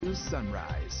News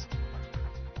Sunrise.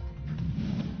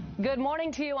 Good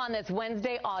morning to you on this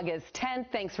Wednesday, August 10th.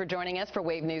 Thanks for joining us for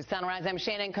Wave News Sunrise. I'm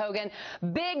Shannon Kogan.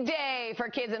 Big day for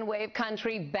kids in Wave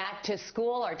Country. Back to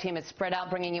school. Our team is spread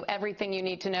out, bringing you everything you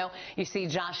need to know. You see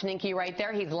Josh Ninke right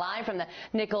there. He's live from the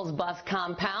Nichols Bus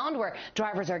Compound, where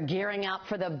drivers are gearing up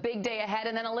for the big day ahead.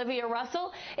 And then Olivia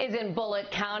Russell is in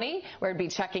Bullitt County. We'll be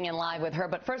checking in live with her.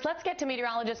 But first, let's get to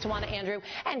meteorologist Tawana Andrew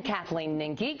and Kathleen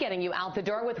Ninke, getting you out the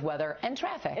door with weather and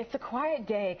traffic. It's a quiet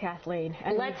day, Kathleen.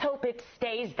 And let's hope it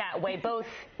stays that way, both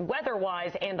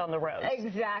weather-wise and on the roads.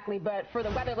 Exactly, but for the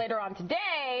weather later on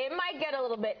today, it might get a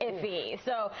little bit iffy.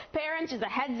 So parents, just a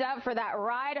heads up for that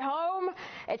ride home.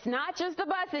 It's not just the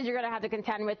buses you're going to have to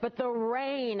contend with, but the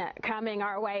rain coming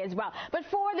our way as well. But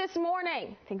for this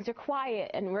morning, things are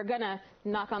quiet, and we're going to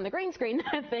knock on the green screen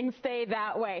that things stay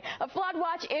that way. A flood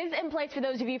watch is in place for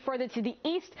those of you further to the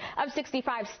east of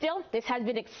 65 still. This has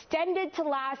been extended to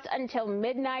last until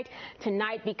midnight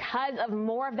tonight because of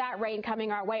more of that rain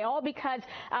coming our way, all because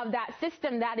of that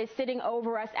system that is sitting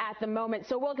over us at the moment.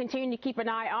 So we'll continue to keep an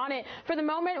eye on it. For the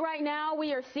moment right now,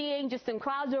 we are seeing just some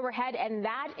clouds overhead, and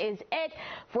that is it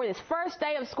for this first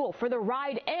day of school. For the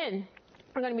ride in,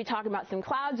 we're going to be talking about some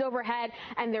clouds overhead,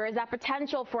 and there is that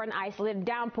potential for an isolated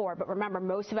downpour. But remember,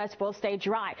 most of us will stay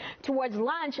dry. Towards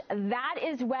lunch, that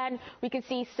is when we could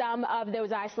see some of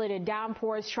those isolated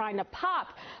downpours trying to pop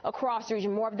across the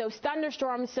region. More of those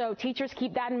thunderstorms, so teachers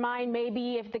keep that in mind.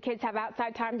 Maybe if the kids have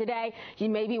outside time today, you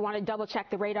maybe want to double check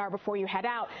the radar before you head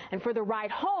out. And for the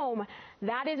ride home,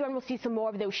 that is when we'll see some more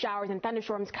of those showers and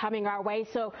thunderstorms coming our way.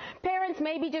 So parents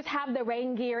maybe just have the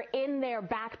rain gear in their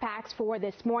backpacks for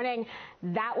this morning.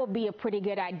 That will be a pretty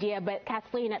good idea. But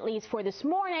Kathleen, at least for this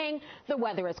morning, the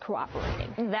weather is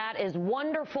cooperating. That is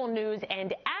wonderful news.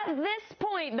 And at this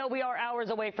point, though we are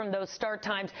hours away from those start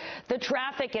times, the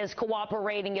traffic is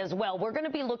cooperating as well. We're going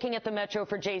to be looking at the metro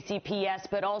for JCPS,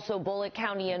 but also Bullitt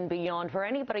County and beyond for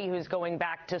anybody who's going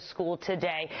back to school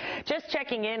today. Just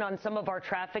checking in on some of our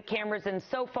traffic cameras, and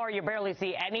so far you barely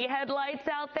see any headlights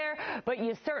out there, but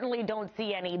you certainly don't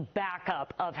see any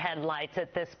backup of headlights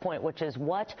at this point, which is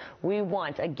what we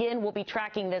want. Again, we'll be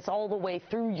tracking this all the way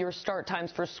through your start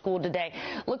times for school today.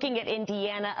 Looking at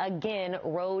Indiana again,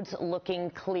 roads looking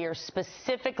clear,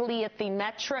 specifically at the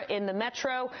metro. In the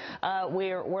metro,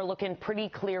 we're looking pretty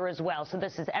clear as well. So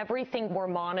this is everything we're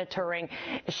monitoring.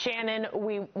 Shannon,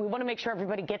 we want to make sure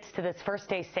everybody gets to this first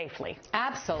day safely.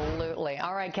 Absolutely.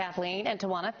 All right, Kathleen and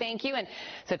Tawana, thank you. And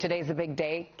so today's a big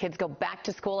day. Kids go back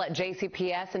to school at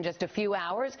JCPS in just a few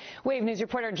hours. Wave News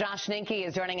reporter Josh Ninke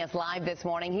is joining us live this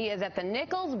morning. He is at the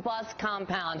Nichols Bus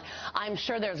Compound. I'm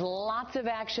sure there's lots of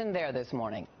action there this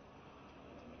morning.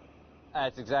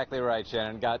 That's exactly right,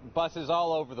 Shannon. Got buses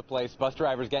all over the place. Bus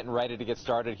drivers getting ready to get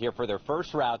started here for their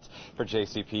first routes for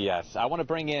JCPS. I want to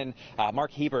bring in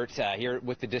Mark Hebert here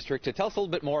with the district to tell us a little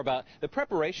bit more about the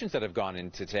preparations that have gone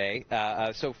into today.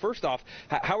 So first off,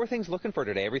 how are things looking for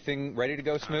today? Everything ready to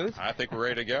go smooth? I think we're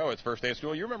ready to go. It's first day of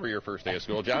school. You remember your first day of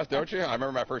school, Josh, don't you? I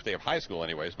remember my first day of high school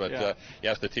anyways. But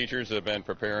yes, the teachers have been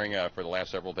preparing for the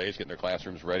last several days, getting their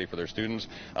classrooms ready for their students.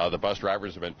 The bus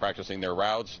drivers have been practicing their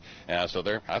routes. So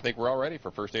I think we're all ready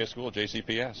for first day of school at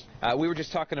JCPS. We were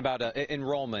just talking about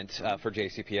enrollment for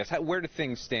JCPS. Where do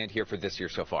things stand here for this year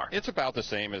so far? It's about the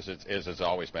same as it's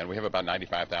always been. We have about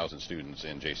 95,000 students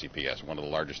in JCPS, one of the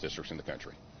largest districts in the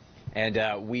country.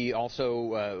 And we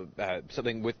also,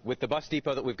 something with the bus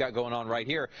depot that we've got going on right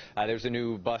here, there's a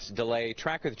new bus delay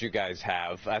tracker that you guys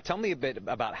have. Tell me a bit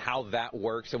about how that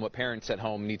works and what parents at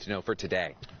home need to know for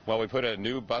today. Well, we put a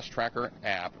new bus tracker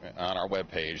app on our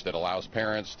webpage that allows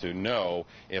parents to know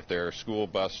if their school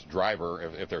bus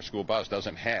driver, if their school bus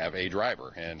doesn't have a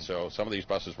driver. And so some of these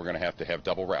buses we're going to have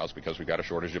double routes because we've got a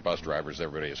shortage of bus drivers,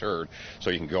 everybody has heard. So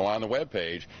you can go on the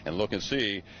webpage and look and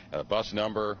see bus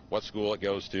number, what school it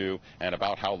goes to, and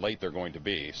about how late they're going to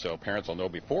be. So parents will know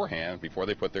beforehand, before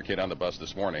they put their kid on the bus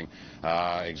this morning,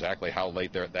 exactly how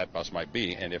late that bus might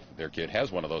be. And if their kid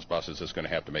has one of those buses, it's going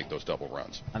to have to make those double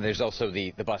runs. And there's also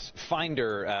the bus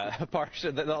finder part.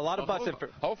 A lot of buses.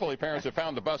 Hopefully parents have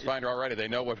found the bus finder already. They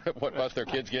know what bus their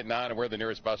kid's getting on and where the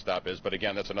nearest bus stop is. But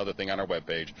again, that's another thing on our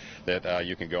webpage that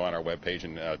you can go on our webpage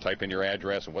and type in your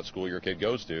address and what school your kid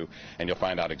goes to, and you'll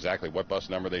find out exactly what bus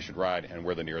number they should ride and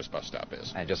where the nearest bus stop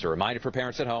is. And just a reminder for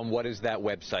parents at home, what is that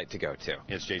website to go to?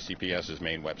 It's JCPS's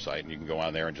main website, and you can go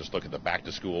on there and just look at the Back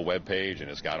to School webpage,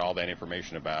 and it's got all that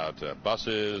information about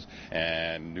buses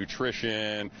and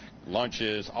nutrition,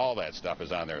 lunches, all that stuff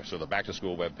is on there. So the Back to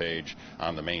School webpage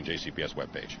on the main JCPS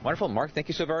webpage. Wonderful. Mark, thank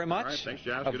you so very much. All right, thanks,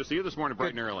 Josh. Good to see you this morning,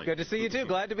 bright and early. Good to see you, too.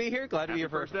 Glad to be here. Glad to be here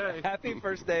first day. Happy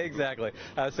first day, exactly.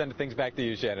 Sending things back to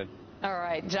you, Shannon. All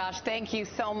right, Josh, thank you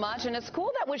so much. And a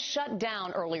school that was shut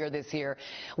down earlier this year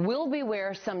will be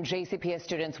where some JCPS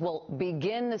students will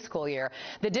begin the school year.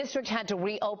 The district had to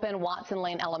reopen Watson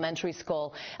Lane Elementary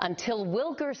School until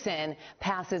Wilkerson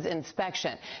passes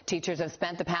inspection. Teachers have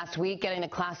spent the past week getting the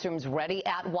classrooms ready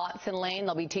at Watson Lane.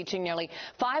 They'll be teaching nearly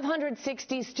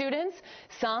 560 students,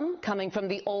 some coming from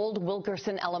the old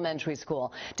Wilkerson Elementary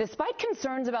School. Despite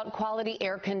concerns about quality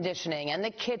air conditioning and the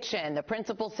kitchen, the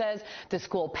principal says the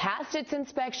school passed its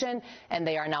inspection and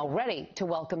they are now ready to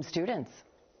welcome students.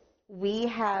 We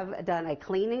have done a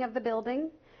cleaning of the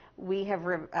building. We have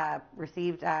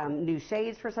received new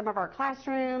shades for some of our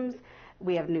classrooms.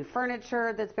 We have new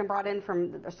furniture that's been brought in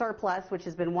from the surplus, which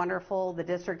has been wonderful. The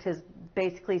district has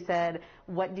basically said,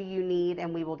 what do you need,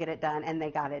 and we will get it done, and they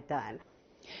got it done.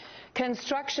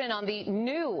 Construction on the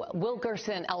new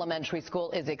Wilkerson Elementary School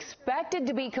is expected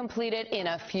to be completed in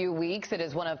a few weeks. It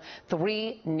is one of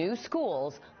 3 new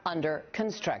schools under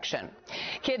construction.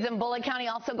 Kids in Bullitt County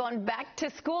also going back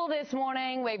to school this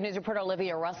morning. Wave News reporter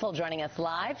Olivia Russell joining us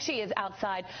live. She is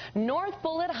outside North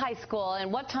Bullitt High School.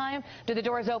 And what time do the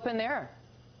doors open there?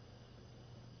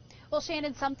 Well,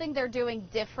 Shannon, something they're doing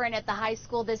different at the high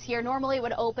school this year. Normally it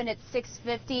would open at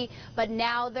 6:50, but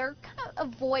now they're kind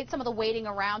of avoid some of the waiting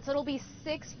around. So it'll be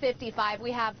 6:55.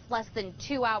 We have less than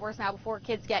 2 hours now before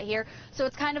kids get here. So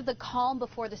it's kind of the calm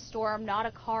before the storm, not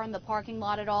a car in the parking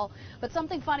lot at all. But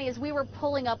something funny is we were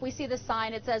pulling up, we see the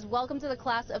sign. It says, welcome to the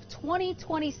class of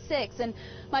 2026. And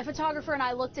my photographer and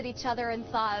I looked at each other and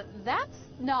thought, that's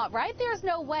not right. There's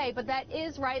no way, but that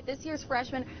is right. This year's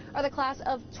freshmen are the class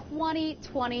of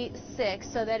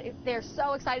 2026, so that they're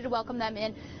so excited to welcome them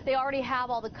in. They already have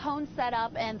all the cones set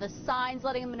up and the signs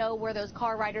letting them know where those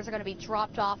car riders are going to be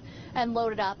dropped off and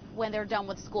loaded up when they're done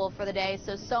with school for the day.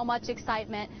 So much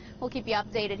excitement. We'll keep you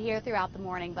updated here throughout the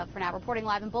morning. But for now, reporting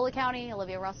live in Bullitt County,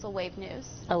 Olivia Russell, Wave News.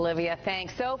 Olivia,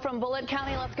 thanks. So from Bullitt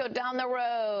County, let's go down the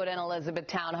road in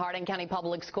Elizabethtown. Hardin County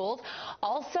Public Schools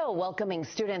also welcoming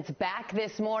students back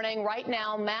this morning. Right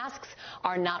now, masks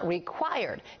are not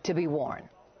required to be worn.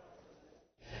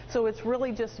 So it's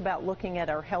really just about looking at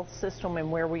our health system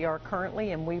and where we are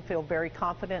currently, and we feel very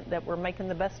confident that we're making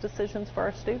the best decisions for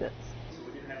our students.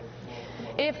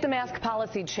 If the mask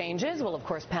policy changes, we'll of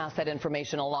course pass that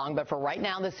information along. But for right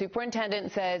now, the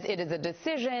superintendent says it is a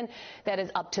decision that is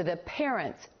up to the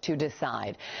parents to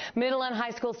decide. Middle and high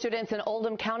school students in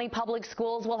Oldham County Public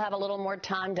Schools will have a little more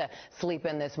time to sleep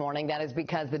in this morning. That is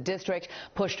because the district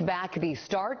pushed back the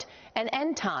start and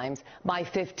end times by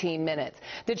 15 minutes.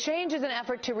 The change is an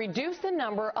effort to reduce the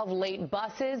number of late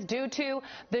buses due to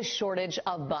the shortage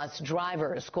of bus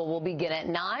drivers. School will begin at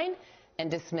 9 and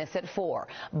dismiss at 4.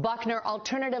 Buckner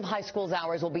Alternative High School's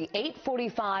hours will be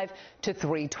 8:45 to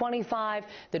 3:25.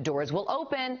 The doors will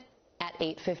open at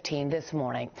 8:15 this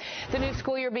morning. The new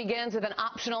school year begins with an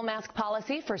optional mask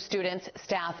policy for students,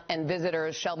 staff, and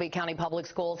visitors. Shelby County Public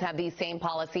Schools have the same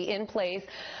policy in place,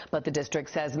 but the district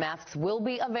says masks will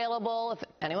be available if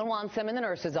anyone wants them in the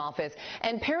nurse's office,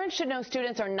 and parents should know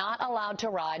students are not allowed to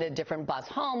ride a different bus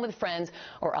home with friends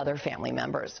or other family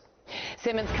members.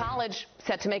 Simmons College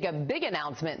set to make a big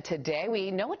announcement today. We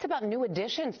know it's about new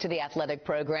additions to the athletic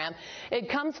program. It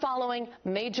comes following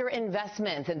major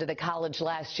investments into the college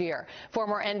last year.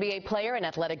 Former NBA player and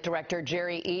athletic director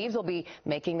Jerry Eves will be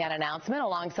making that announcement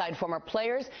alongside former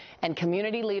players and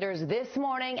community leaders this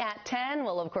morning at 10.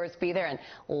 We'll, of course, be there and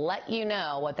let you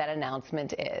know what that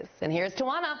announcement is. And here's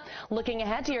Tawana looking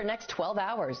ahead to your next 12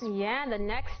 hours. Yeah, the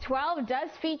next 12 does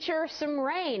feature some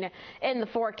rain in the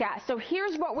forecast. So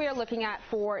here's what we are looking at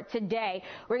for today.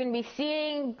 We're going to be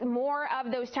seeing more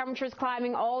of those temperatures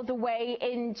climbing all the way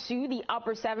into the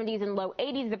upper 70s and low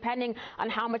 80s, depending on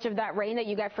how much of that rain that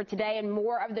you get for today, and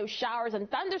more of those showers and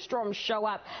thunderstorms show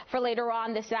up for later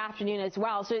on this afternoon as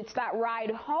well. So it's that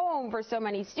ride home for so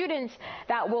many students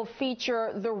that will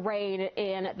feature the rain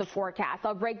in the forecast.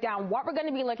 I'll break down what we're going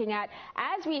to be looking at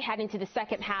as we head into the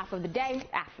second half of the day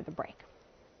after the break.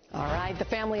 All right, the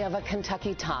family of a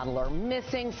Kentucky toddler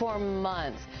missing for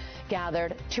months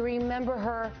gathered to remember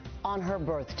her on her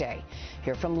birthday.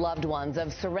 Hear from loved ones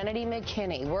of Serenity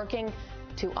McKinney working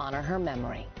to honor her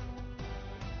memory.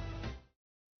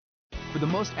 For the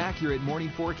most accurate morning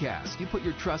forecast, you put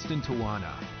your trust in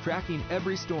Tawana, tracking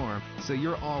every storm so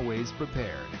you're always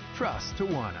prepared. Trust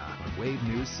Tawana on Wave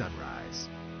News Sunrise.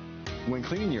 When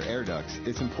cleaning your air ducts,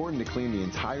 it's important to clean the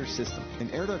entire system.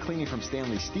 And air duct cleaning from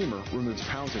Stanley Steamer removes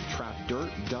pounds of trapped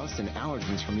dirt, dust, and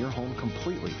allergens from your home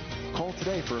completely. Call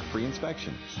today for a free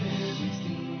inspection. Stanley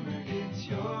Steamer gets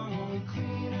your home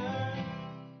cleaner.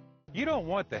 You don't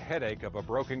want the headache of a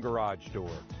broken garage door.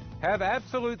 Have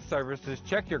Absolute Services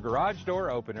check your garage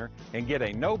door opener and get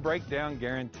a no breakdown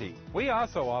guarantee. We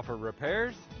also offer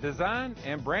repairs, design,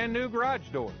 and brand new garage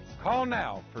doors. Call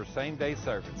now for same-day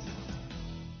service.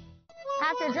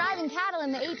 After driving cattle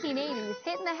in the 1880s,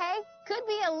 hitting the hay could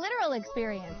be a literal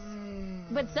experience.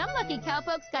 But some lucky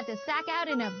cowpokes got to sack out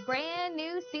in a brand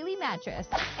new Sealy mattress.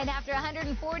 And after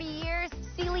 140 years,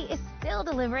 Sealy is still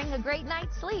delivering a great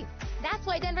night's sleep. That's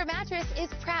why Denver Mattress is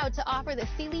proud to offer the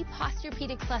Sealy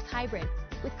Posturepedic Plus Hybrid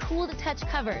with cool-to-touch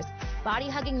covers,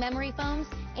 body-hugging memory foams,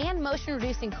 and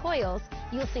motion-reducing coils.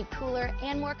 You'll sleep cooler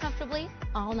and more comfortably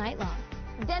all night long.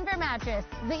 Denver Mattress,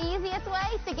 the easiest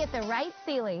way to get the right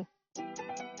Sealy.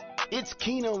 It's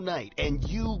Keno night, and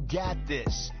you got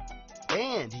this.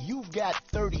 And you've got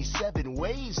 37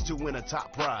 ways to win a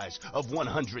top prize of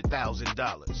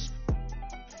 $100,000.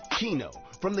 Keno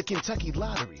from the Kentucky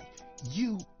Lottery.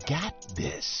 You got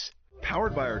this.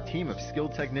 Powered by our team of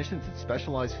skilled technicians and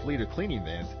specialized fleet of cleaning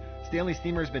vans, Stanley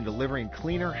Steamer has been delivering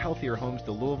cleaner, healthier homes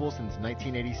to Louisville since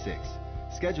 1986.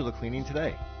 Schedule a cleaning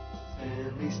today.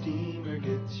 Stanley Steamer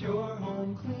gets your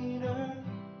home cleaner.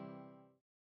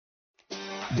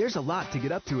 There's a lot to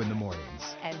get up to in the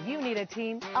mornings. And you need a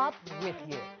team up with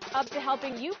you. Up to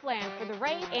helping you plan for the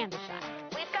rain and the shine.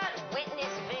 We've got witness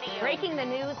video. Breaking the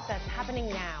news that's happening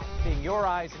now. Being your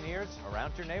eyes and ears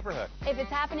around your neighborhood. If it's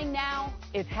happening now,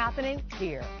 It's happening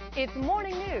here. It's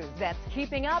morning news that's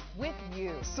keeping up with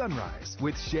you. Sunrise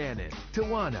with Shannon,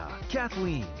 Tawana,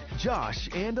 Kathleen, Josh,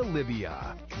 and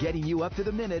Olivia. Getting you up to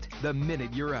the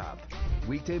minute you're up.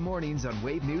 Weekday mornings on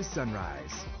Wave News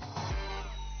Sunrise.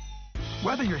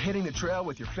 Whether you're hitting the trail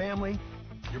with your family,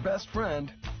 your best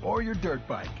friend, or your dirt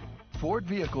bike, Ford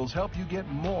vehicles help you get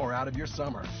more out of your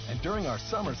summer. And during our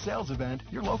summer sales event,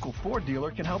 your local Ford dealer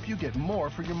can help you get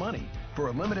more for your money. For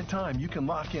a limited time, you can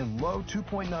lock in low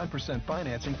 2.9%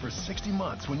 financing for 60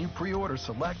 months when you pre-order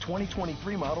select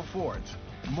 2023 model Fords.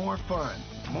 More fun,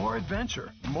 more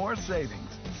adventure, more savings.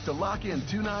 To lock in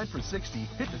 2.9 for 60,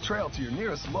 hit the trail to your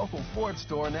nearest local Ford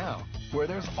store now, where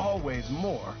there's always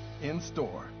more in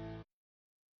store.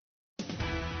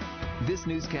 This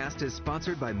newscast is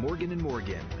sponsored by Morgan &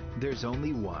 Morgan. There's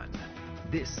only one.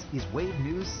 This is Wave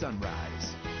News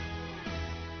Sunrise.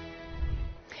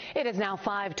 It is now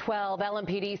 5:12.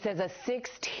 LMPD says a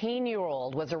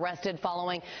 16-year-old was arrested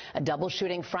following a double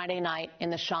shooting Friday night in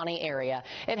the Shawnee area.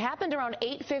 It happened around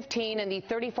 8:15 in the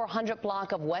 3400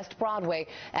 block of West Broadway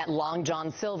at Long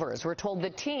John Silver's. We're told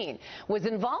the teen was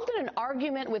involved in an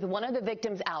argument with one of the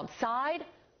victims outside,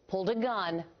 pulled a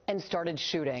gun, and started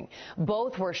shooting.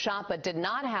 Both were shot but did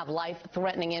not have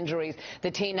life-threatening injuries.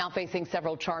 The teen now facing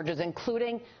several charges,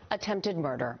 including attempted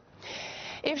murder.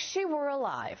 If she were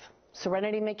alive,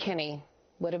 Serenity McKinney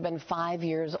would have been 5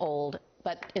 years old,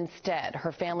 but instead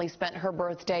her family spent her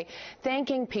birthday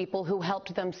thanking people who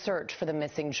helped them search for the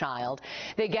missing child.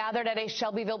 They gathered at a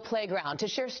Shelbyville playground to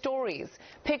share stories,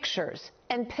 pictures,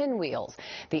 and pinwheels.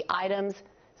 The items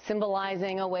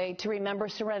symbolizing a way to remember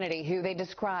Serenity, who they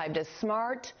described as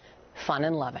smart, fun,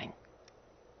 and loving.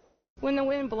 When the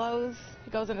wind blows,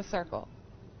 it goes in a circle.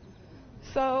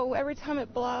 So every time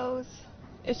it blows,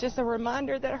 it's just a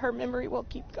reminder that her memory will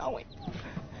keep going.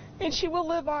 And she will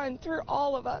live on through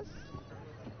all of us.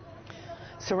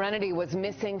 Serenity was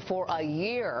missing for a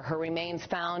year. Her remains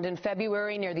found in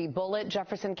February near the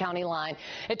Bullitt-Jefferson County line.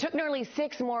 It took nearly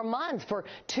 6 more months for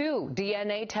 2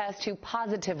 DNA tests to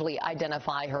positively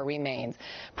identify her remains.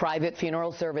 Private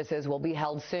funeral services will be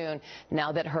held soon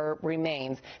now that her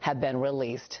remains have been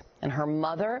released. And her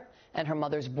mother and her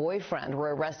mother's boyfriend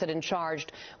were arrested and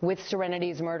charged with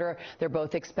Serenity's murder. They're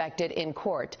both expected in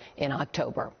court in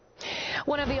October.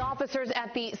 One of the officers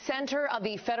at the center of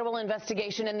the federal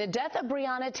investigation in the death of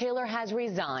Breonna Taylor has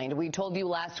resigned. We told you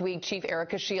last week Chief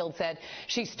Erica Shields said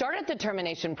she started the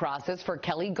termination process for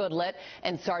Kelly Goodlett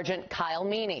and Sergeant Kyle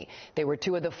Meany. They were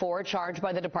 2 of the 4 charged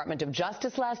by the Department of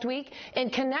Justice last week in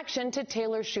connection to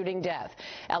Taylor's shooting death.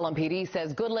 LMPD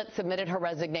says Goodlett submitted her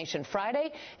resignation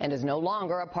Friday and is no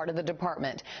longer a part of the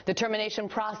department. The termination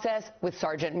process with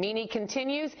Sergeant Meany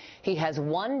continues. He has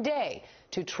 1 day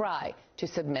to try to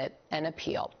submit an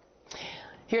appeal.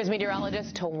 Here's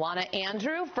meteorologist Tawana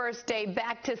Andrew. First day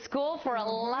back to school for a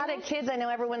lot of kids. I know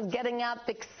everyone's getting up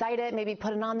excited, maybe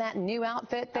putting on that new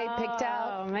outfit they picked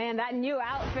out. Oh man, that new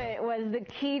outfit was the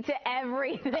key to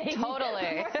everything.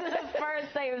 Totally. For the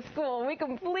first day of to school. We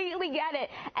completely get it.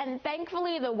 And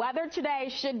thankfully, the weather today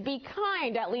should be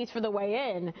kind, at least for the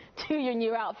way in to your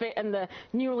new outfit and the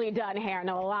newly done hair. I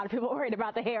know a lot of people worried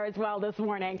about the hair as well this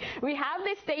morning. We have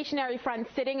this stationary front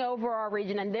sitting over our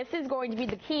region, and this is going to be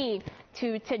the key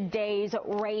to today's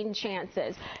rain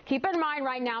chances. Keep in mind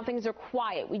right now things are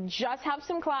quiet. We just have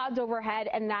some clouds overhead,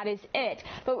 and that is it.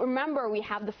 But remember, we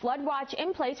have the flood watch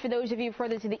in place for those of you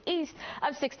further to the east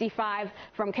of 65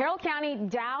 from Carroll County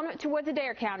down towards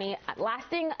Adair County,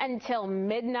 lasting until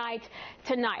midnight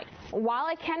tonight. While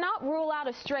I cannot rule out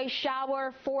a stray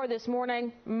shower for this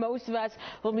morning, most of us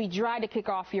will be dry to kick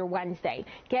off your Wednesday.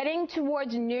 Getting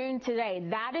towards noon today,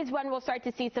 that is when we'll start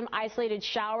to see some isolated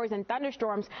showers and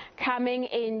thunderstorms coming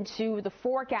into the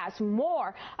forecast.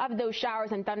 More of those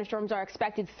showers and thunderstorms are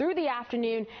expected through the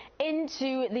afternoon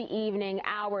into the evening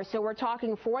hours. So we're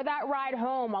talking for that ride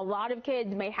home, a lot of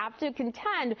kids may have to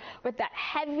contend with that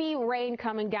heavy rain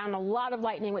coming down, a lot of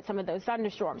lightning with some of those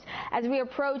thunderstorms. As we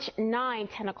approach 9,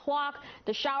 10 o'clock,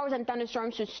 the showers and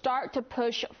thunderstorms should start to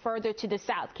push further to the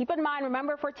south. Keep in mind,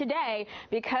 remember for today,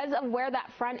 because of where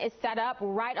that front is set up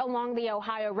right along the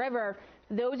Ohio River,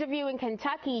 those of you in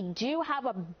Kentucky do have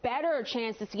a better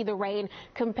chance to see the rain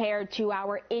compared to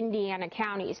our Indiana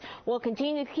counties. We'll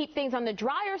continue to keep things on the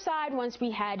drier side once we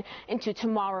head into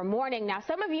tomorrow morning. Now,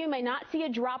 some of you may not see a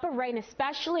drop of rain,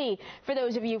 especially for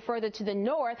those of you further to the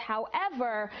north.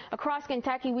 However, across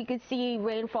Kentucky, we could see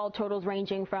rainfall totals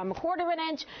ranging from 1/4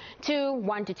 inch to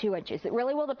 1 to 2 inches. It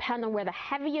really will depend on where the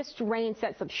heaviest rain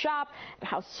sets up shop and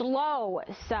how slow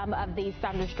some of these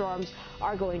thunderstorms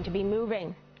are going to be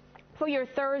moving. For your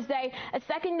Thursday, a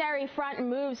secondary front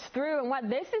moves through, and what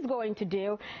this is going to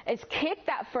do is kick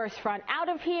that first front out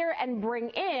of here and bring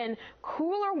in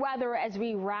cooler weather as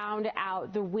we round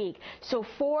out the week. So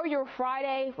for your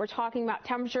Friday, we're talking about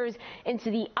temperatures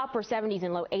into the upper 70s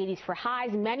and low 80s for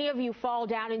highs. Many of you fall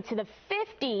down into the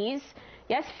 50s.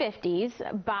 Yes, 50s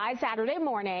by Saturday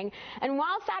morning. And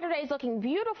while Saturday is looking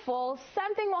beautiful,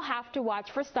 something we'll have to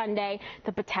watch for Sunday,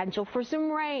 the potential for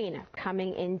some rain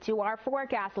coming into our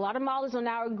forecast. A lot of models are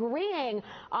now agreeing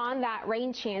on that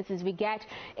rain chance as we get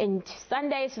into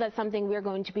Sunday, so that's something we're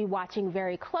going to be watching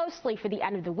very closely for the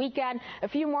end of the weekend. A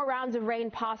few more rounds of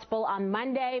rain possible on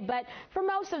Monday, but for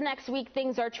most of next week,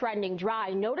 things are trending dry.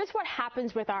 Notice what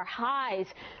happens with our highs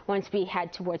once we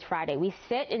head towards Friday. We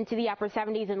sit into the upper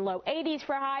 70s and low 80s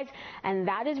for highs, and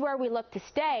that is where we look to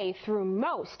stay through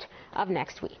most of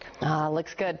next week.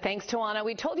 Looks good. Thanks, Tawana.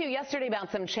 We told you yesterday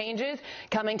about some changes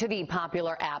coming to the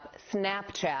popular app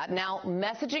Snapchat. Now,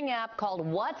 messaging app called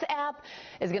WhatsApp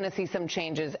is going to see some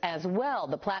changes as well.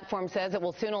 The platform says it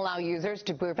will soon allow users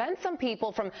to prevent some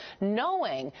people from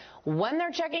knowing when they're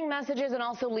checking messages and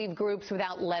also leave groups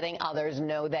without letting others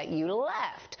know that you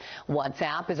left.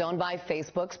 WhatsApp is owned by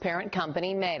Facebook's parent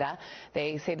company, Meta.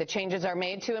 They say the changes are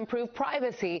made to improve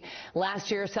privacy. Last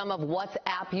year, some of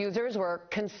WhatsApp users were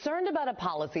concerned about a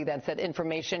policy that said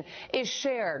information is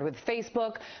shared with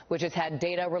Facebook, which has had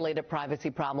data-related privacy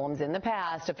problems in the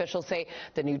past. Officials say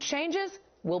the new changes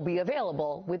will be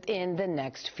available within the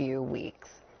next few weeks.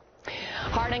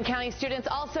 Hardin County students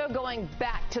also going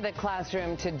back to the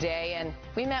classroom today, and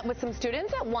we met with some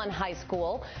students at one high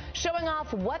school showing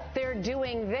off what they're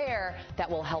doing there that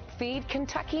will help feed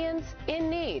Kentuckians in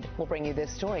need. We'll bring you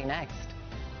this story next.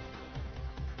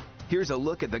 Here's a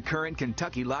look at the current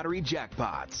Kentucky Lottery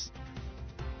jackpots.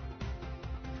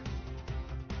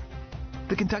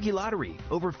 The Kentucky Lottery,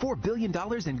 over $4 billion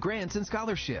in grants and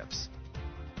scholarships.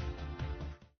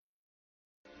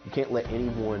 You can't let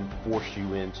anyone force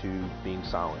you into being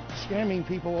silent. Scamming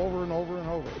people over and over and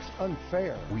over. It's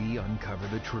unfair. We uncover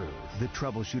the truth. The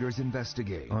troubleshooters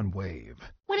investigate on WAVE.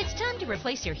 When it's time to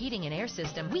replace your heating and air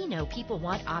system, we know people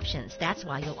want options. That's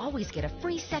why you'll always get a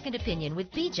free second opinion with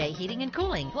BJ Heating and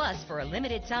Cooling. Plus, for a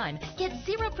limited time, get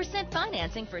 0%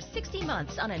 financing for 60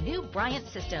 months on a new Bryant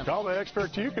system. Call the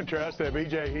experts you can trust at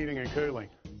BJ Heating and Cooling.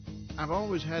 I've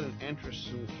always had an interest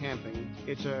in camping.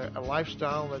 It's a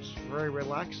lifestyle that's very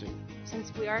relaxing.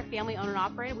 Since we are a family-owned and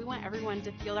operated, we want everyone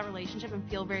to feel that relationship and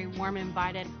feel very warm and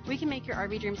invited. We can make your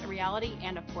RV dreams a reality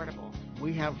and affordable.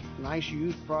 We have nice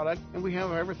used product, and we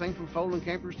have everything from folding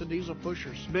campers to diesel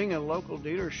pushers. Being a local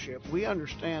dealership, we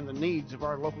understand the needs of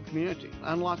our local community.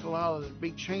 Unlike a lot of the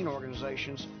big chain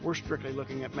organizations, we're strictly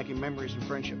looking at making memories and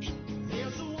friendships.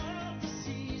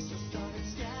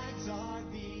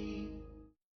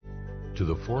 To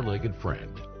the four-legged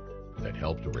friend that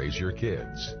helped raise your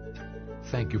kids,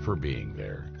 thank you for being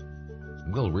there.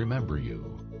 We'll remember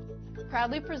you.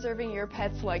 Proudly preserving your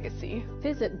pet's legacy.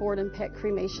 Visit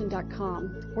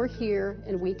boardandpetcremation.com. We're here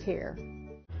and we care.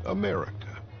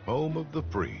 America, home of the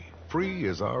free. Free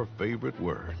is our favorite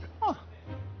word.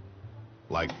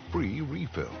 like free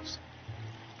refills.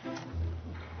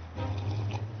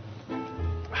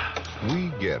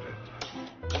 We get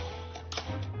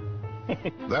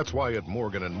it. That's why at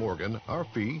Morgan & Morgan, our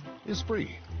fee is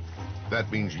free. That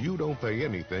means you don't pay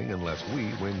anything unless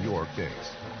we win your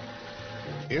case.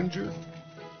 Injured?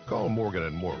 Call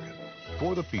Morgan & Morgan.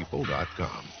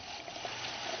 ForThePeople.com.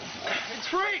 It's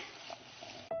free!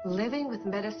 Living with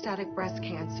metastatic breast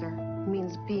cancer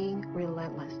means being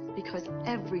relentless because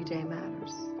every day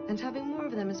matters. And having more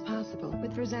of them is possible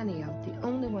with Verzenio, the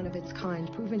only one of its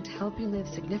kind proven to help you live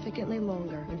significantly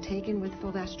longer when taken with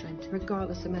fulvestrant,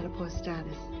 regardless of menopause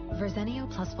status. Verzenio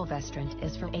plus fulvestrant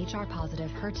is for HR-positive,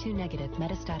 HER2-negative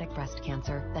metastatic breast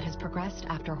cancer that has progressed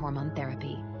after hormone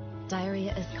therapy.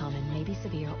 Diarrhea is common, may be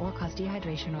severe, or cause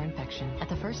dehydration or infection. At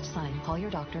the first sign, call your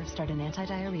doctor, start an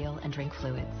antidiarrheal, and drink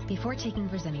fluids. Before taking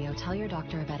Verzenio, tell your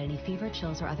doctor about any fever,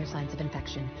 chills, or other signs of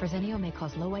infection. Verzenio may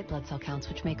cause low white blood cell counts,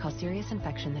 which may cause serious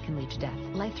infection that can lead to death.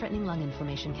 Life-threatening lung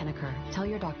inflammation can occur. Tell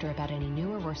your doctor about any new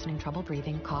or worsening trouble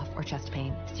breathing, cough, or chest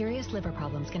pain. Serious liver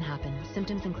problems can happen.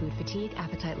 Symptoms include fatigue,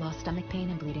 appetite loss, stomach pain,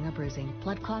 and bleeding or bruising.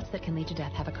 Blood clots that can lead to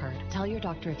death have occurred. Tell your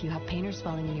doctor if you have pain or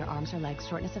swelling in your arms or legs,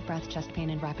 shortness of breath, chest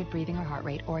pain, and rapid breathing or heart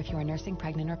rate, or if you are nursing,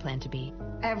 pregnant, or plan to be.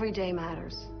 Every day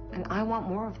matters, and I want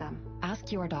more of them.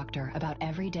 Ask your doctor about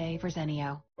everyday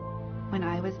Verzenio. When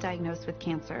I was diagnosed with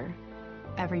cancer,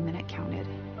 every minute counted.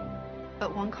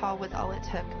 But one call was all it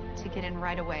took to get in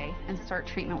right away and start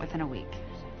treatment within a week.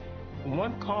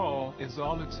 One call is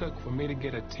all it took for me to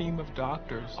get a team of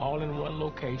doctors all in one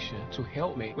location to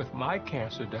help me with my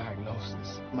cancer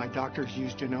diagnosis. My doctors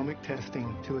used genomic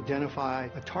testing to identify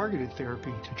a targeted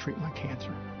therapy to treat my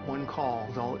cancer. One call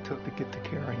is all it took to get the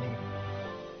care I needed.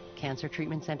 Cancer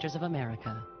Treatment Centers of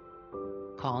America.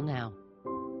 Call now.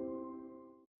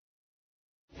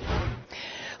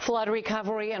 Flood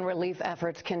recovery and relief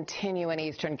efforts continue in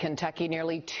eastern Kentucky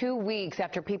nearly 2 weeks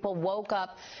after people woke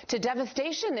up to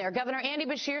devastation there. Governor Andy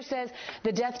Beshear says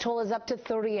the death toll is up to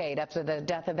 38 after the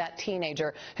death of that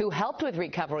teenager who helped with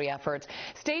recovery efforts.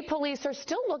 State police are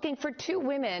still looking for 2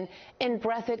 women in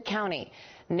Breathitt County.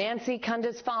 Nancy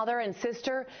Cundiff's father and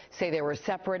sister say they were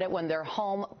separated when their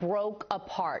home broke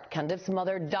apart. Cundiff's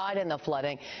mother died in the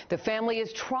flooding. The family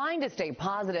is trying to stay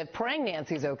positive, praying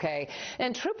Nancy's okay.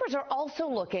 And troopers are also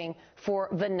looking for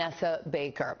Vanessa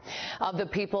Baker. Of the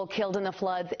people killed in the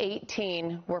floods,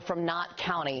 18 were from Knott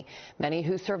County. Many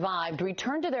who survived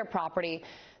returned to their property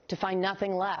to find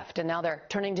nothing left, and now they're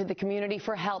turning to the community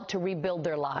for help to rebuild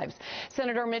their lives.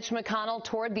 Senator Mitch McConnell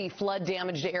toured the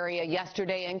flood-damaged area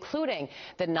yesterday, including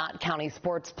the Knott County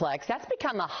Sportsplex. That's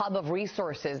become a hub of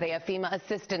resources. They have FEMA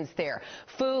assistance there,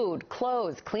 food,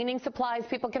 clothes, cleaning supplies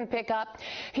people can pick up.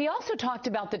 He also talked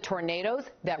about the tornadoes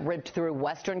that ripped through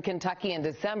western Kentucky in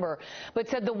December, but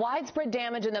said the widespread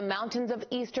damage in the mountains of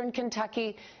eastern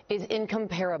Kentucky is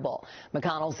incomparable.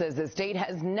 McConnell says the state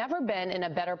has never been in a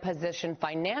better position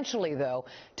financially, though,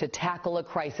 to tackle a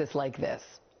crisis like this.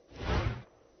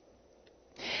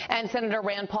 And Senator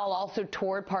Rand Paul also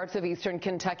toured parts of eastern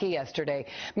Kentucky yesterday,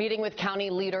 meeting with county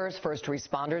leaders, first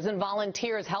responders, and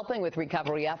volunteers helping with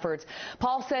recovery efforts.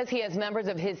 Paul says he has members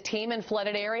of his team in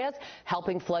flooded areas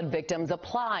helping flood victims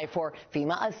apply for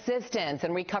FEMA assistance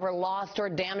and recover lost or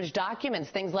damaged documents,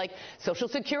 things like Social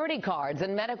Security cards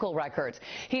and medical records.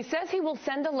 He says he will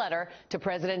send a letter to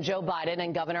President Joe Biden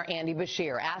and Governor Andy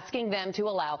Beshear asking them to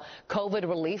allow COVID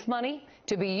relief money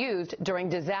to be used during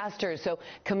disasters so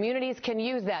communities can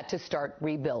use that to start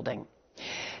rebuilding.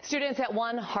 Students at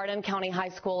one Hardin County High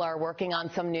School are working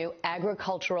on some new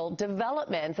agricultural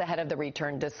developments ahead of the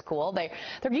return to school.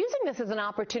 They're using this as an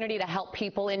opportunity to help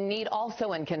people in need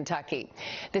also in Kentucky.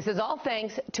 This is all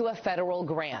thanks to a federal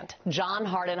grant. John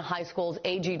Hardin High School's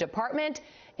AG department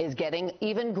is getting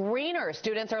even greener.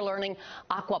 Students are learning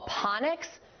aquaponics,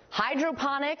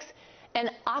 hydroponics, and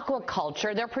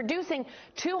aquaculture. They're producing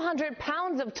 200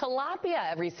 pounds of tilapia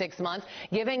every 6 months,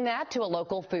 giving that to a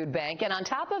local food bank. And on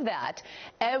top of that,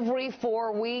 every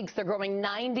 4 weeks, they're growing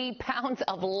 90 pounds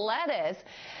of lettuce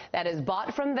that is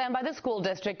bought from them by the school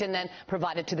district and then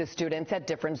provided to the students at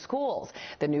different schools.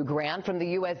 The new grant from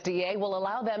the USDA will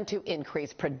allow them to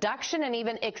increase production and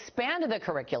even expand the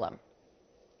curriculum.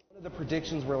 One of the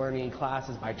predictions we're learning in class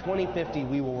is by 2050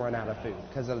 we will run out of food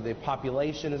because of the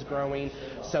population is growing.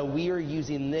 So we are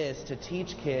using this to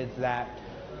teach kids that,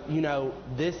 you know,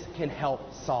 this can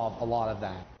help solve a lot of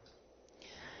that.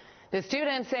 The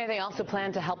students say they also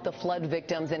plan to help the flood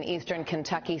victims in eastern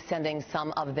Kentucky, sending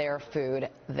some of their food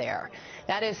there.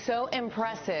 That is so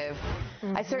impressive.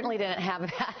 I certainly didn't have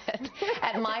that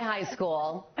at my high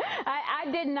school.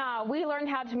 I did not. We learned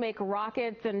how to make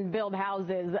rockets and build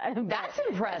houses. That's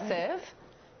impressive.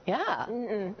 Yeah.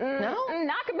 No?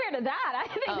 Not compared to that. I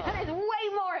think that is way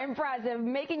more impressive.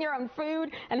 Making your own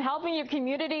food and helping your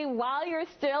community while you're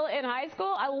still in high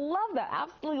school. I love that.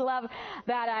 Absolutely love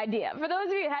that idea. For those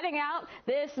of you heading out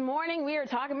this morning, we are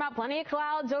talking about plenty of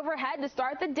clouds overhead to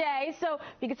start the day. So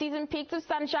you can see some peaks of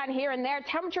sunshine here and there.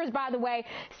 Temperatures, by the way,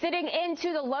 sitting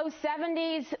into the low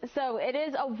 70s. So it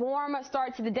is a warm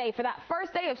start to the day. For that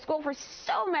first day of school for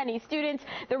so many students,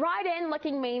 the ride in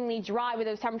looking mainly dry with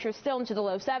those temperatures still into the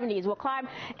low 70s. We'll climb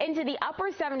into the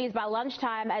upper 70s by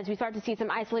lunchtime as we start to see some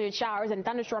isolated showers and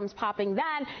thunderstorms popping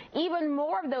then. Even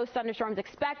more of those thunderstorms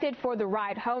expected for the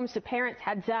ride home, so parents,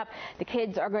 heads up. The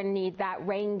kids are going to need that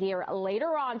rain gear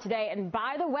later on today. And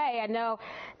by the way, I know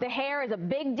the hair is a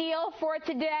big deal for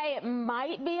today. It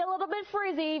might be a little bit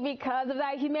frizzy because of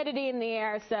that humidity in the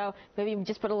air, so maybe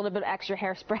just put a little bit of extra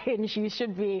hairspray and you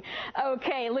should be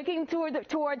okay. Looking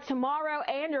towards tomorrow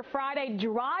and your Friday,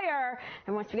 drier.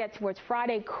 And once we get towards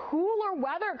Friday, cooler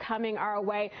weather coming our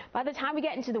way. By the time we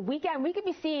get into the weekend, we could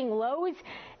be seeing lows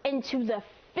into the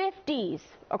 50s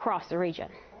across the region.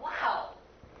 Wow.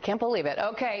 Can't believe it.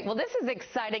 Okay, well, this is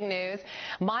exciting news.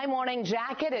 My Morning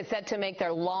Jacket is set to make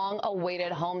their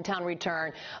long-awaited hometown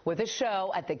return with a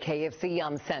show at the KFC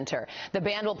Yum Center. The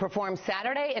band will perform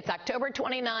Saturday. It's October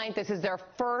 29th. This is their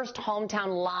first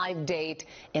hometown live date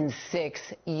in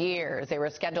 6 years. They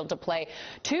were scheduled to play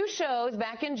 2 shows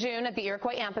back in June at the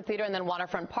Iroquois Amphitheater and then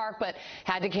Waterfront Park, but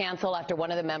had to cancel after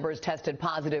one of the members tested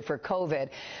positive for COVID.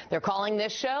 They're calling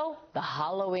this show the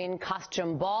Halloween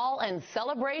Costume Ball and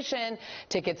Celebration.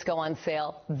 Tickets go on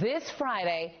sale this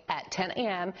Friday at 10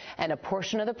 a.m. and a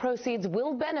portion of the proceeds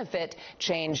will benefit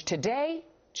Change Today,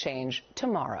 Change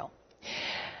Tomorrow.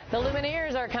 The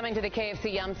Lumineers are coming to the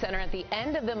KFC Yum Center at the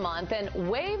end of the month, and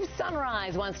Wave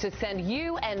Sunrise wants to send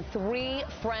you and 3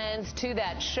 friends to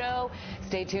that show.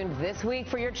 Stay tuned this week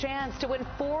for your chance to win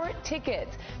 4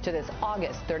 tickets to this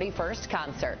August 31st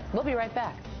concert. We'll be right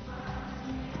back.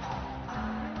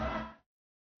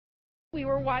 We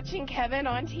were watching Kevin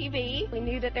on TV. We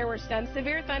knew that there were some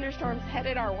severe thunderstorms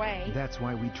headed our way. That's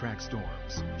why we track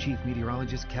storms. Chief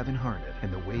Meteorologist Kevin Harnett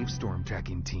and the Wave Storm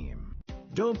Tracking Team.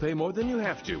 Don't pay more than you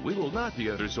have to. We will not be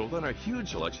undersold on a huge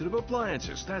selection of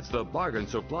appliances. That's the Bargain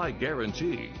Supply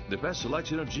Guarantee. The best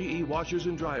selection of GE washers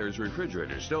and dryers,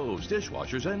 refrigerators, stoves,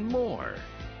 dishwashers, and more.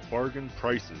 Bargain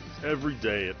prices every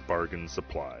day at Bargain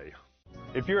Supply.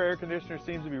 If your air conditioner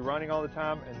seems to be running all the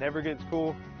time and never gets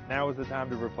cool, now is the time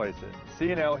to replace it.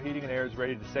 C&L Heating and Air is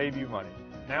ready to save you money.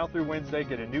 Now through Wednesday,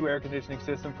 get a new air conditioning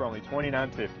system for only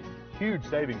 $29.50. Huge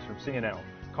savings from C&L.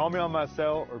 Call me on my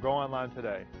cell or go online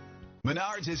today.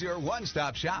 Menards is your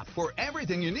one-stop shop for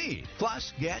everything you need.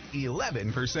 Plus, get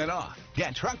 11% off.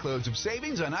 Get truckloads of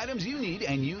savings on items you need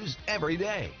and use every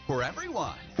day. For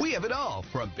everyone. We have it all,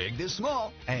 from big to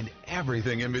small, and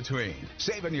everything in between.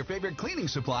 Save on your favorite cleaning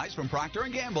supplies from Procter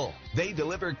 & Gamble. They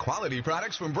deliver quality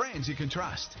products from brands you can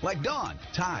trust, like Dawn,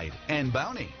 Tide, and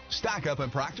Bounty. Stock up on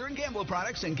Procter & Gamble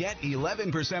products and get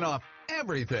 11% off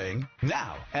everything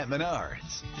now at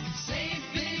Menards. Save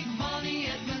big money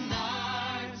at Menards.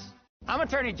 I'm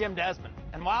attorney Jim Desmond,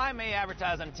 and while I may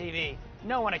advertise on TV,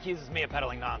 no one accuses me of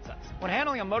peddling nonsense. When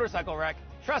handling a motorcycle wreck,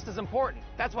 trust is important.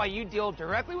 That's why you deal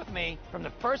directly with me from the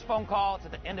first phone call to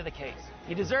the end of the case.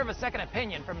 You deserve a second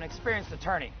opinion from an experienced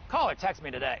attorney. Call or text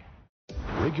me today.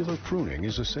 Regular pruning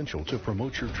is essential to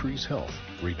promote your tree's health,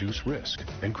 reduce risk,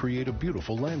 and create a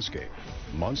beautiful landscape.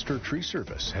 Monster Tree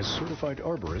Service has certified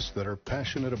arborists that are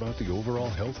passionate about the overall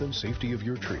health and safety of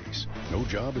your trees. No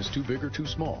job is too big or too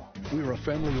small. We are a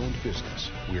family-owned business.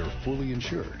 We are fully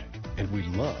insured, and we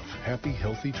love happy,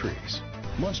 healthy trees.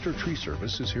 Monster Tree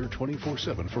Service is here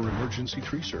 24/7 for emergency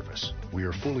tree service. We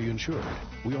are fully insured.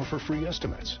 We offer free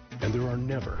estimates, and there are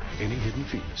never any hidden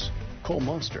fees. Call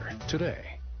Monster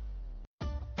today.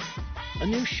 A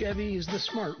new Chevy is the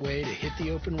smart way to hit the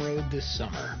open road this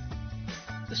summer.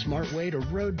 The smart way to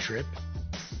road trip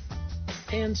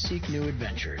and seek new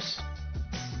adventures.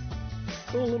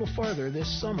 Go a little farther this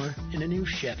summer in a new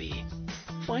Chevy.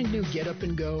 Find new get up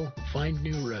and go, find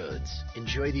new roads.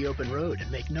 Enjoy the open road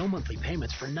and make no monthly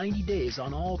payments for 90 days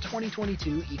on all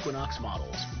 2022 Equinox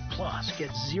models. Plus, get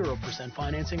 0%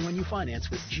 financing when you finance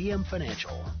with GM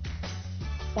Financial.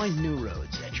 Find new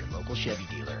roads at your local Chevy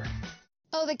dealer.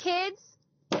 Oh, the kids?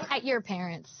 At your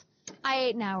parents'. I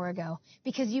ate an hour ago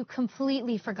because you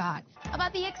completely forgot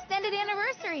about the extended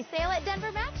anniversary sale at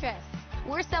Denver Mattress.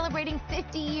 We're celebrating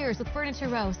 50 years with Furniture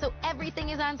Row, so everything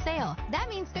is on sale. That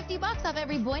means $50 off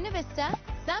every Buena Vista,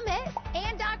 Summit,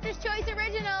 and Doctor's Choice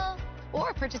Original.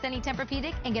 Or purchase any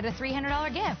Tempur-Pedic and get a $300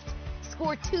 gift.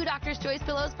 Score 2 Doctor's Choice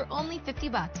pillows for only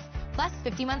 $50. plus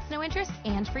 50 months no interest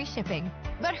and free shipping.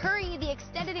 But hurry, the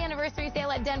extended anniversary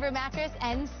sale at Denver Mattress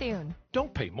ends soon.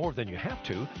 Don't pay more than you have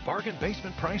to. Bargain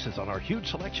basement prices on our huge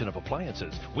selection of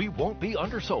appliances. We won't be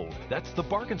undersold. That's the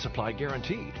Bargain Supply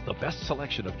Guarantee. The best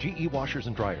selection of GE washers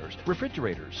and dryers,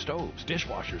 refrigerators, stoves,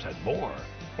 dishwashers, and more.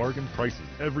 Bargain prices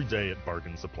every day at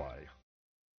Bargain Supply.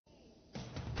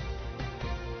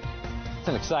 It's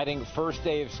an exciting first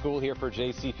day of school here for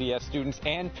JCPS students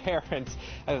and parents.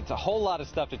 It's a whole lot of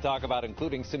stuff to talk about,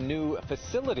 including some new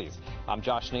facilities. I'm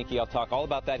Josh Ninke. I'll talk all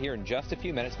about that here in just a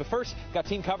few minutes. But first, got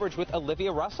team coverage with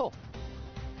Olivia Russell.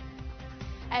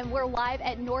 And we're live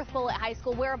at North Bullitt High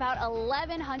School, where about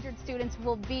 1,100 students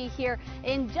will be here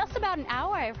in just about an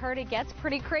hour. I've heard it gets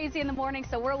pretty crazy in the morning,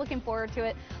 so we're looking forward to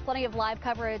it. Plenty of live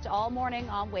coverage all morning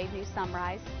on Wave News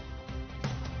Sunrise.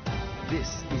 This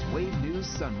is Wave News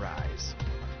Sunrise.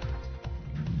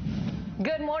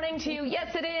 Good morning to you.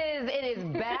 Yes, it is. It is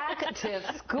back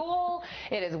to school.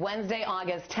 It is Wednesday,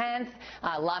 August 10th.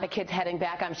 A lot of kids heading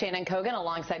back. I'm Shannon Kogan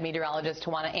alongside meteorologist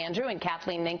Tawana Andrew and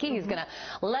Kathleen Ninke, who's going to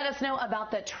let us know about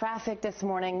the traffic this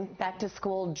morning. Back to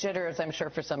school jitters, I'm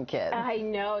sure, for some kids. I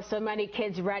know. So many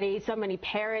kids ready. So many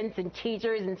parents and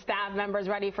teachers and staff members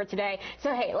ready for today.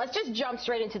 So, hey, let's just jump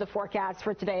straight into the forecast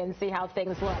for today and see how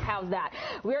things look. How's that?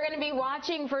 We're going to be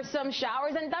watching for some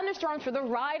showers and thunderstorms for the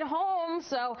ride home.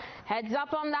 So, heads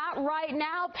up on that right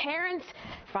now. Parents,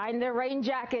 find their rain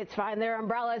jackets, find their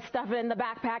umbrellas, stuff it in the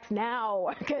backpacks now,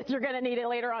 because you're going to need it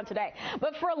later on today.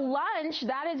 But for lunch,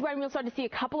 that is when we'll start to see a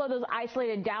couple of those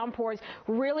isolated downpours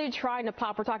really trying to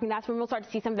pop. We're talking that's when we'll start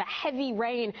to see some of the heavy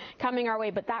rain coming our way.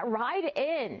 But that ride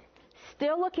in,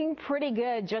 still looking pretty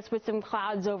good, just with some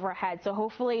clouds overhead. So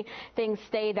hopefully things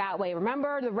stay that way.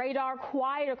 Remember, the radar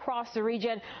quiet across the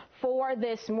region for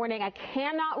this morning. I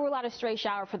cannot rule out a stray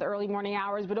shower for the early morning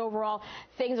hours, but overall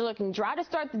things are looking dry to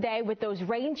start the day, with those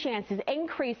rain chances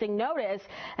increasing. Notice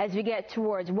as we get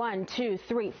towards 1, 2,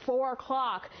 3, 4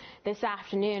 o'clock this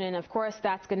afternoon. And of course,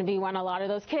 that's going to be when a lot of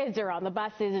those kids are on the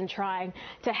buses and trying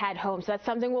to head home. So that's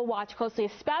something we'll watch closely,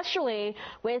 especially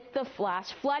with the flash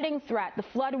flooding threat. The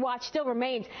flood watch still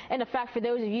remains in effect for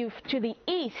those of you to the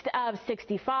east of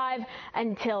 65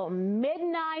 until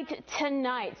midnight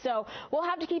tonight. So we'll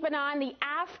have to keep an eye on the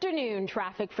afternoon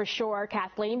traffic for sure,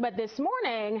 Kathleen. But this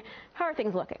morning, how are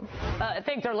things looking?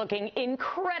 Things are looking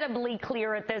incredibly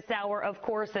clear at this hour. Of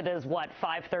course, it is,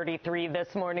 5:33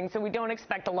 this morning, so we don't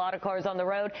expect a lot of cars on the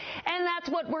road. And that's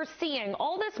what we're seeing.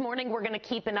 All this morning, we're going to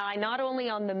keep an eye not only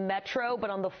on the metro, but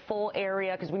on the full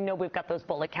area, because we know we've got those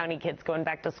Bullitt County kids going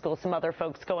back to school, some other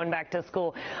folks going back to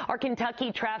school. Our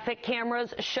Kentucky traffic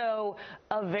cameras show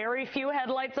a very few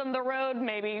headlights on the road,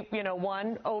 maybe,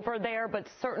 one over there, but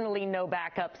certainly no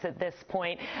backups at this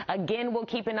point. Again, we'll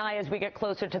keep an eye as we get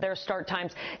closer to their start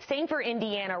times. Same for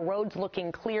Indiana, roads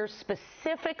looking clear,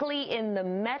 specifically in the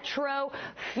metro.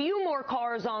 Few more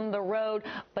cars on the road,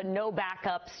 but no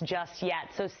backups just yet.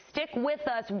 So stick with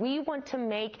us. We want to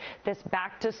make this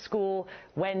back to school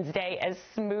Wednesday as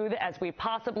smooth as we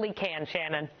possibly can,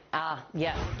 Shannon.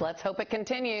 Yes, let's hope it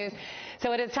continues.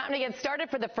 So it is time to get started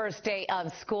for the first day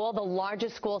of school. The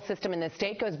largest school system in the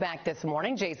state goes back this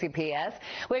morning, JCPS.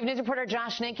 We have news reporter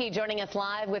Josh Ninke joining us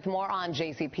live with more on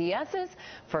JCPS's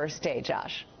first day.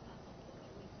 Josh.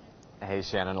 Hey,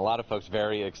 Shannon, a lot of folks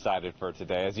very excited for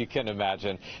today, as you can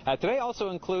imagine. Today also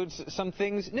includes some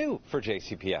things new for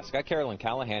JCPS. Got Carolyn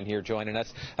Callahan here joining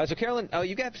us. So, Carolyn,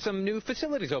 you got some new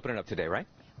facilities opening up today, right?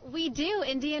 We do.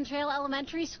 Indian Trail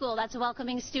Elementary School. That's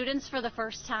welcoming students for the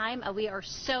first time. We are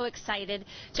so excited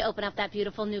to open up that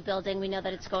beautiful new building. We know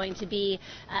that it's going to be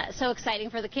so exciting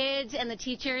for the kids and the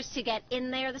teachers to get in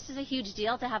there. This is a huge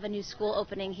deal to have a new school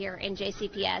opening here in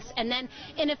JCPS. And then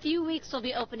in a few weeks, we'll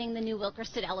be opening the new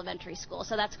Wilkerston Elementary School.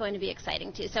 So that's going to be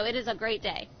exciting, too. So it is a great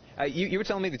day. You were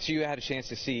telling me that you had a chance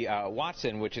to see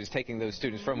Watson, which is taking those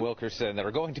students from Wilkerston that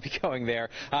are going to be going there.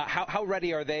 How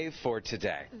ready are they for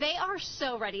today? They are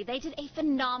so ready. They did a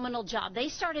phenomenal job. They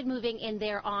started moving in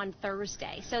there on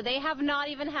Thursday, so they have not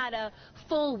even had a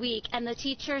full week, and the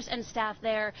teachers and staff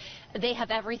there, they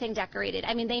have everything decorated.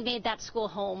 I mean, they made that school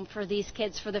home for these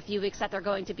kids for the few weeks that they're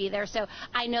going to be there. So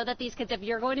I know that these kids, if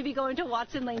you're going to be going to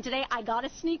Watson Lane today, I got a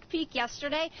sneak peek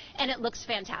yesterday, and it looks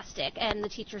fantastic, and the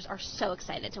teachers are so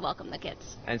excited to welcome welcome the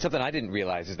kids. And something I didn't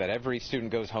realize is that every student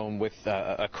goes home with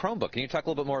a Chromebook. Can you talk a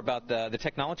little bit more about the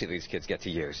technology these kids get to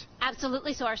use?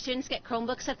 Absolutely. So our students get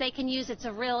Chromebooks that they can use. It's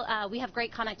a real, we have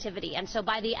great connectivity. And so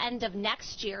by the end of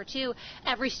next year, too,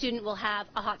 every student will have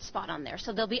a hotspot on there.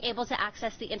 So they'll be able to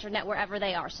access the internet wherever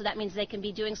they are. So that means they can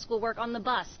be doing schoolwork on the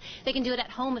bus. They can do it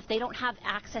at home if they don't have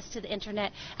access to the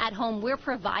internet at home. We're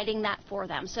providing that for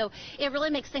them. So it really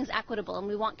makes things equitable, and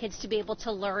we want kids to be able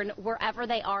to learn wherever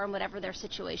they are and whatever their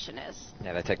situation is.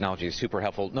 Yeah, that technology is super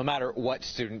helpful no matter what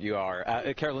student you are.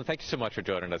 Carolyn, thank you so much for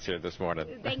joining us here this morning.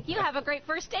 Thank you. Have a great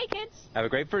first day, kids. Have a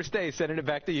great first day. Sending it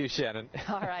back to you, Shannon.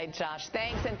 All right, Josh,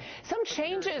 thanks. And some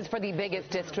changes for the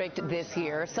biggest district this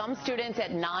year. Some students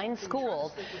at 9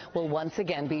 schools will once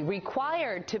again be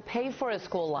required to pay for a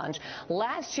school lunch.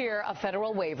 Last year, a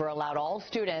federal waiver allowed all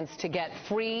students to get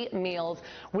free meals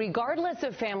regardless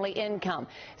of family income.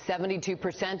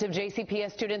 72% of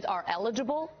JCPS students are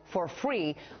eligible for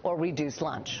free or reduced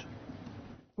lunch.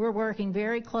 We're working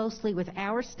very closely with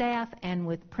our staff and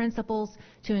with principals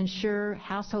to ensure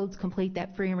households complete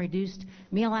that free and reduced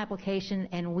meal application,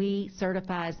 and we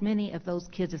certify as many of those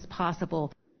kids as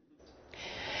possible.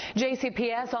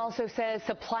 JCPS also says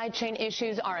supply chain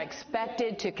issues are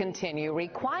expected to continue,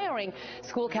 requiring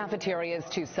school cafeterias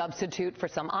to substitute for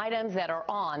some items that are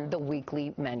on the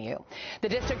weekly menu. The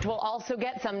district will also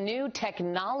get some new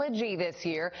technology this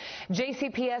year.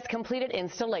 JCPS completed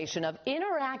installation of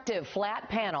interactive flat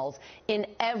panels in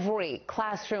every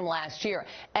classroom last year.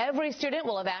 Every student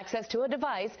will have access to a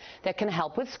device that can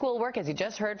help with schoolwork, as you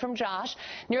just heard from Josh.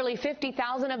 Nearly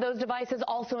 50,000 of those devices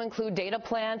also include data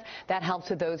plans that helps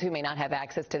with those who may not have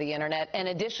access to the internet. An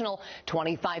additional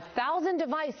 25,000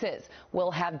 devices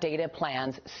will have data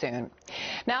plans soon.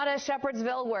 Now to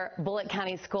Shepherdsville, where Bullitt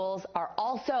County schools are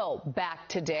also back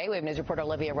today. We have news reporter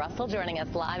Olivia Russell joining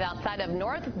us live outside of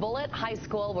North Bullitt High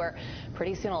School, where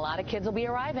pretty soon a lot of kids will be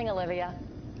arriving, Olivia.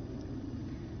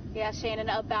 Yeah, Shannon,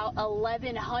 about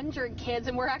 1,100 kids,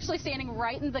 and we're actually standing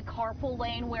right in the carpool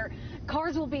lane where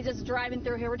cars will be just driving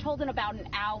through here. We're told in about an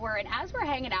hour, and as we're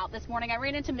hanging out this morning, I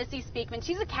ran into Missy Speakman.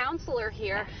 She's a counselor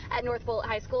here at North Bullitt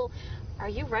High School. Are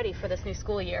you ready for this new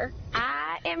school year?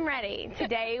 I am ready.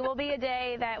 Today will be a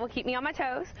day that will keep me on my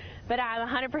toes, but I'm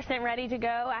 100% ready to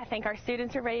go. I think our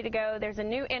students are ready to go. There's a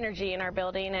new energy in our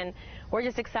building, and we're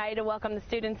just excited to welcome the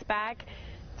students back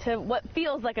to what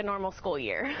feels like a normal school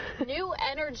year. New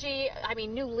energy, I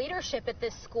mean, new leadership at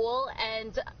this school,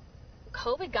 and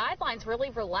COVID guidelines really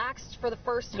relaxed for the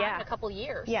first time in a couple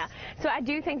years. Yeah, so I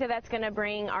do think that that's going to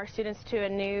bring our students to a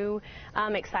new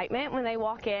excitement when they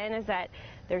walk in, is that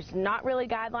there's not really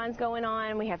guidelines going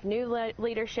on. We have new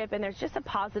leadership, and there's just a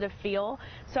positive feel.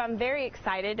 So I'm very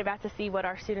excited about to see what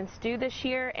our students do this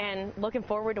year and looking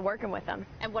forward to working with them.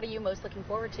 And what are you most looking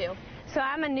forward to? So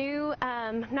I'm a new,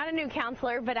 not a new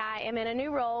counselor, but I am in a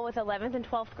new role with 11th and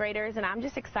 12th graders, and I'm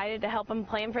just excited to help them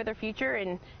plan for their future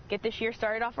and get this year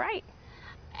started off right.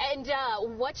 And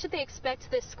what should they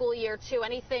expect this school year too?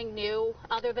 Anything new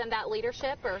other than that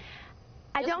leadership, or?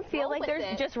 I don't feel like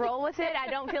there's just roll with it. I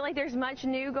don't feel like there's much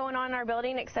new going on in our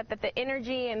building, except that the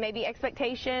energy and maybe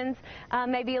expectations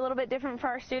may be a little bit different for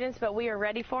our students, but we are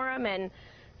ready for them and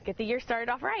get the year started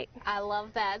off right. I love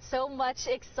that. So much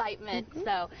excitement.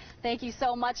 So thank you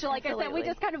so much. Like I said, we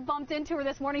just kind of bumped into her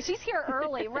this morning. She's here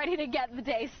early, ready to get the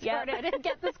day started and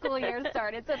get the school year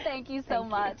started. So thank you so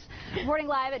much. Reporting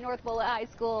live at North Bullitt High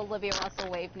School, Olivia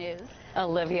Russell, Wave News.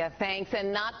 Olivia, thanks.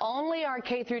 And not only are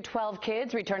K through 12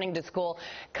 kids returning to school,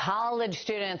 college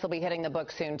students will be hitting the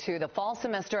books soon too. The fall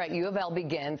semester at U of L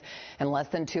begins in less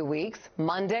than 2 weeks.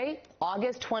 Monday,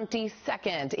 August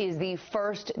 22nd is the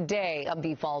first day of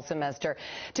the fall semester.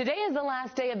 Today is the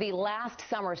last day of the last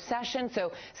summer session,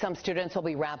 so some students will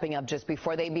be wrapping up just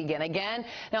before they begin again.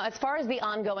 Now, as far as the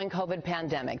ongoing COVID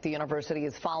pandemic, the university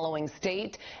is following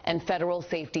state and federal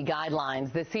safety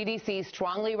guidelines. The CDC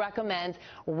strongly recommends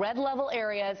red level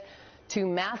areas to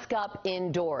mask up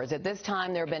indoors. At this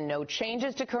time, there have been no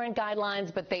changes to current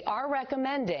guidelines, but they are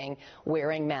recommending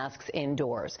wearing masks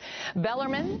indoors.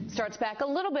 Bellarmine starts back a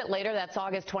little bit later. That's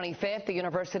August 25th. The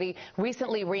university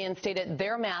recently reinstated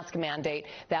their mask mandate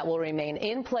that will remain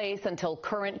in place until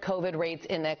current COVID rates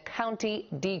in the county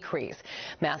decrease.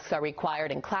 Masks are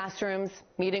required in classrooms,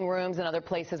 meeting rooms, and other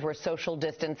places where social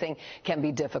distancing can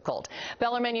be difficult.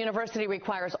 Bellarmine University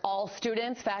requires all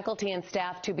students, faculty, and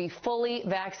staff to be fully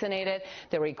vaccinated.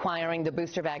 They're requiring the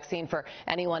booster vaccine for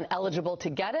anyone eligible to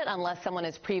get it unless someone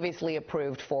is previously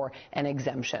approved for an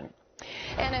exemption.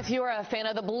 And if you're a fan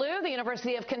of the Blue, the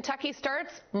University of Kentucky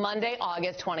starts Monday,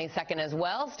 August 22nd as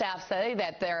well. Staff say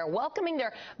that they're welcoming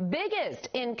their biggest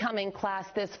incoming class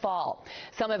this fall.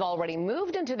 Some have already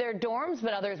moved into their dorms,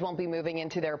 but others won't be moving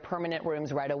into their permanent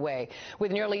rooms right away.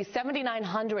 With nearly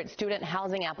 7,900 student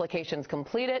housing applications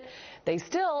completed, they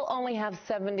still only have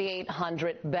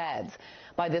 7,800 beds.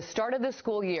 By the start of the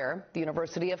school year, the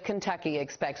University of Kentucky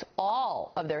expects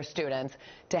all of their students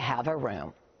to have a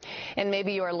room. And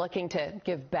maybe you are looking to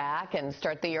give back and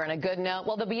start the year on a good note.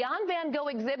 Well, the Beyond Van Gogh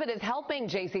exhibit is helping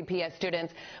JCPS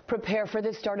students prepare for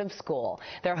the start of school.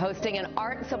 They're hosting an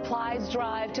art supplies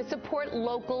drive to support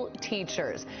local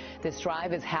teachers. This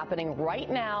drive is happening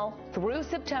right now through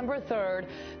September 3rd.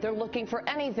 They're looking for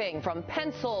anything from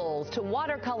pencils to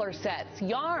watercolor sets,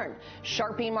 yarn,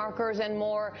 Sharpie markers, and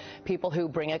more. People who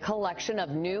bring a collection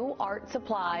of new art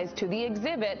supplies to the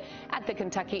exhibit at the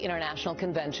Kentucky International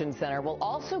Convention Center will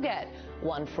also get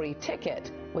one free ticket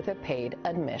with a paid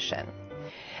admission.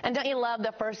 And don't you love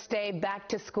the first day back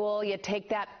to school? You take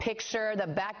that picture, the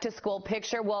back to school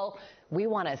picture. Well, we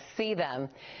want to see them.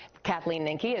 Kathleen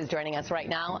Ninke is joining us right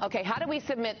now. Okay, how do we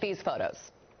submit these photos?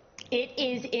 It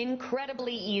is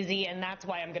incredibly easy, and that's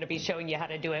why I'm going to be showing you how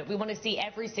to do it. We want to see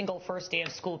every single first day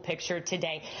of school picture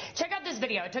today. Check out this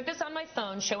video. I took this on my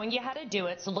phone showing you how to do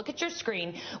it, so look at your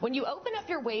screen. When you open up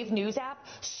your Wave News app,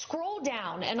 scroll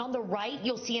down, and on the right,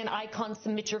 you'll see an icon,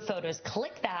 Submit Your Photos.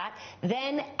 Click that,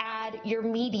 then add your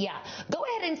media. Go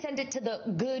ahead and send it to the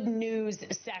Good News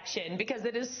section, because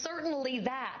it is certainly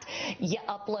that. You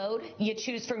upload, you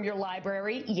choose from your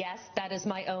library. Yes, that is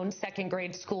my own second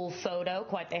grade school photo,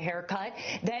 quite the haircut.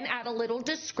 Then add a little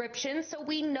description so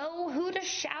we know who to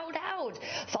shout out.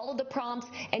 Follow the prompts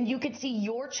and you can see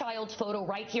your child's photo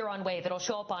right here on Wave. It'll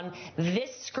show up on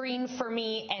this screen for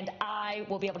me, and I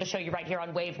will be able to show you right here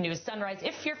on Wave News Sunrise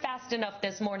if you're fast enough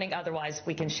this morning. Otherwise,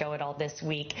 we can show it all this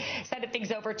week. Sending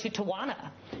things over to Tawana.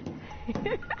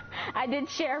 I did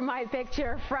share my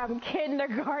picture from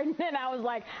kindergarten, and I was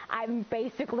like, I'm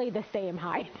basically the same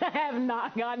height. I have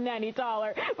not gotten any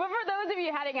taller. But for those of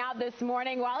you heading out this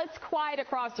morning, while it's quiet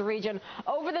across the region,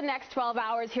 over the next 12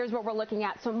 hours, here's what we're looking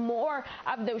at. Some more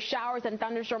of those showers and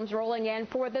thunderstorms rolling in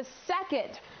for the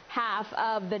second half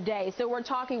of the day. So we're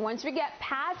talking once we get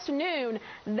past noon,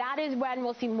 that is when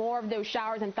we'll see more of those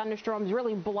showers and thunderstorms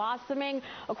really blossoming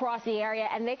across the area,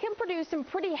 and they can produce some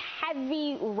pretty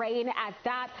heavy rain at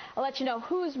that. I'll let you know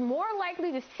who's more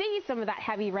likely to see some of that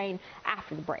heavy rain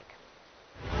after the break.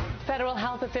 Federal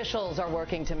health officials are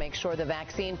working to make sure the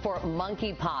vaccine for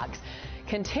monkeypox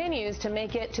continues to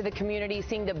make it to the community,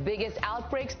 seeing the biggest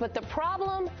outbreaks, but the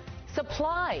problem,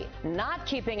 supply not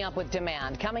keeping up with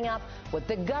demand. Coming up, what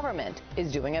the government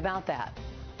is doing about that.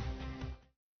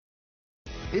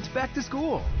 It's back to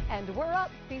school. And we're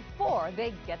up before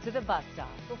they get to the bus stop.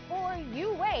 Before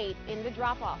you wait in the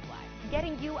drop-off line.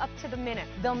 Getting you up to the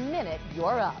minute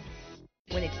you're up.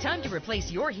 When it's time to replace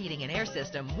your heating and air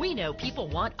system, we know people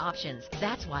want options.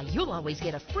 That's why you'll always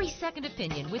get a free second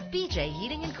opinion with BJ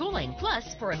Heating and Cooling.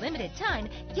 Plus, for a limited time,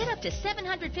 get up to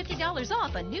 $750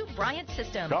 off a new Bryant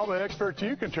system. Call the experts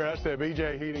you can trust at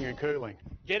BJ Heating and Cooling.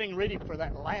 Getting ready for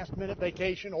that last-minute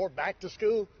vacation or back to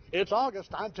school? It's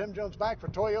August. I'm Tim Jones back for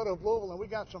Toyota of Louisville, and we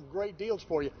got some great deals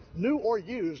for you. New or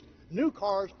used, new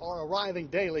cars are arriving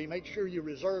daily. Make sure you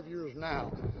reserve yours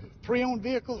now. Pre-owned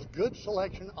vehicles, good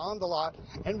selection on the lot,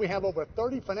 and we have over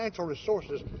 30 financial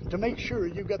resources to make sure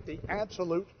you get the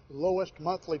absolute lowest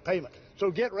monthly payment. So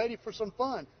get ready for some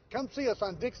fun. Come see us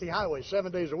on Dixie Highway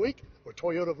 7 days a week or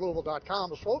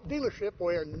ToyotaofLouisville.com, a Swope dealership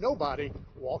where nobody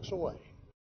walks away.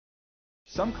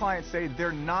 Some clients say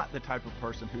they're not the type of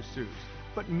person who sues,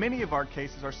 but many of our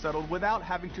cases are settled without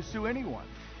having to sue anyone.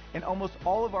 In almost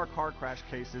all of our car crash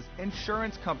cases,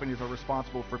 insurance companies are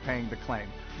responsible for paying the claim,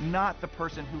 not the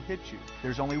person who hit you.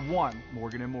 There's only one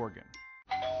Morgan & Morgan.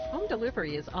 Home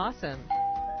delivery is awesome.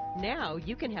 Now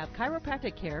you can have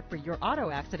chiropractic care for your auto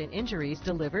accident injuries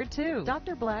delivered too.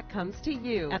 Dr. Black comes to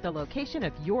you at the location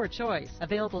of your choice.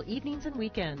 Available evenings and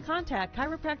weekends. Contact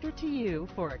Chiropractor to You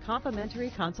for a complimentary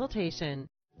consultation.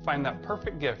 Find that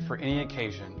perfect gift for any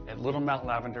occasion at Little Mount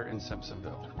Lavender in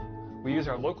Simpsonville. We use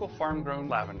our local farm-grown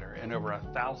lavender in over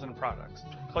 1,000 products.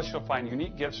 Plus, you'll find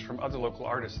unique gifts from other local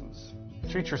artisans.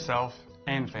 Treat yourself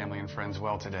and family and friends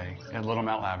well today at Little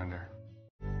Mount Lavender.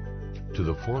 To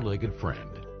the four-legged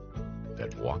friend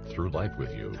that walked through life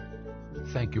with you,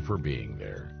 thank you for being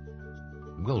there.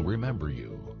 We'll remember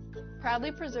you.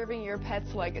 Proudly preserving your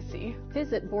pet's legacy.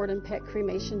 Visit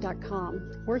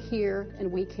boardandpetcremation.com. We're here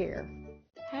and we care.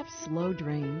 Have slow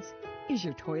drains? Is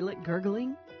your toilet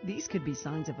gurgling? These could be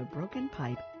signs of a broken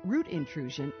pipe, root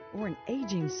intrusion, or an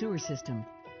aging sewer system.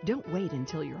 Don't wait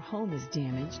until your home is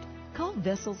damaged. Call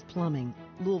Vessels Plumbing,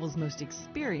 Louisville's most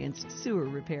experienced sewer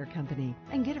repair company,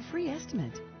 and get a free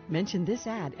estimate. Mention this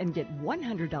ad and get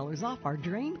 $100 off our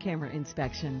drain camera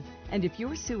inspection. And if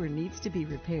your sewer needs to be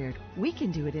repaired, we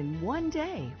can do it in one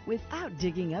day without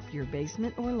digging up your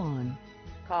basement or lawn.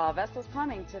 Call Vessels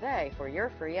Plumbing today for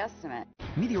your free estimate.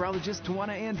 Meteorologist Tawana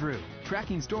Andrew,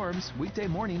 tracking storms weekday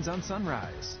mornings on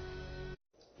Sunrise.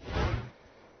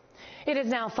 It is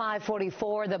now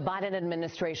 5:44. The Biden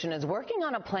administration is working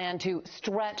on a plan to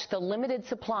stretch the limited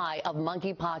supply of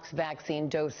monkeypox vaccine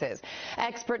doses.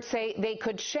 Experts say they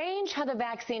could change how the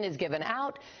vaccine is given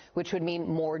out, which would mean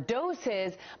more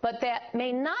doses, but that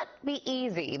may not be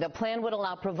easy. The plan would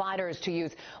allow providers to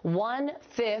use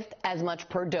 1/5 as much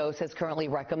per dose as currently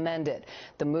recommended.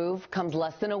 The move comes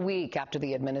less than a week after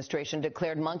the administration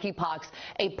declared monkeypox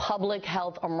a public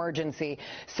health emergency.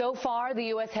 So far, the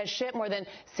U.S. has shipped more than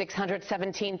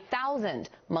 617,000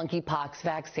 monkeypox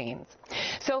vaccines.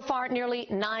 So far, nearly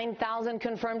 9,000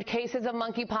 confirmed cases of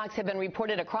monkeypox have been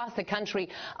reported across the country.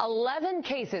 11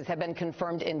 cases have been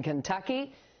confirmed in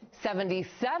Kentucky.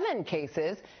 77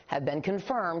 cases have been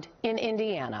confirmed in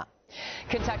Indiana.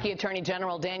 Kentucky Attorney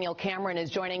General Daniel Cameron is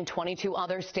joining 22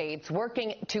 other states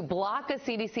working to block a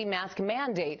CDC mask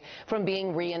mandate from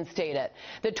being reinstated.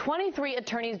 The 23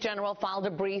 attorneys general filed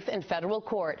a brief in federal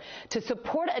court to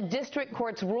support a district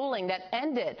court's ruling that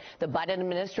ended the Biden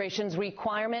administration's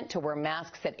requirement to wear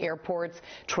masks at airports,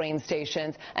 train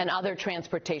stations, and other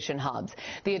transportation hubs.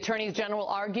 The attorneys general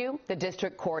argue the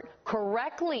district court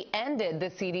correctly ended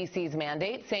the CDC's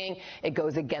mandate, saying it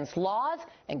goes against laws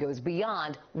and goes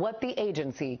beyond what the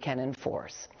agency can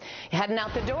enforce. Heading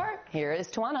out the door, here is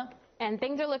Tawana. And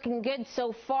things are looking good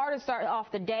so far to start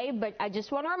off the day, but I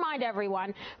just want to remind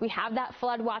everyone we have that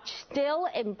flood watch still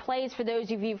in place for those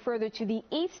of you further to the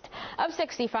east of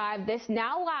 65. This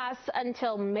now lasts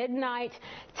until midnight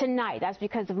tonight. That's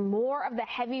because of more of the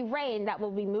heavy rain that will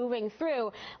be moving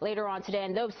through later on today.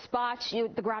 And those spots,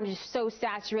 the ground is so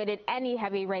saturated, any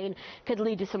heavy rain could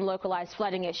lead to some localized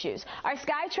flooding issues. Our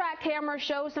SkyTrack camera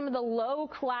shows some of the low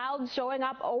clouds showing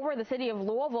up over the city of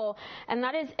Louisville, and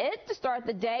that is it to start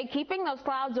the day. Keeping those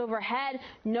clouds overhead.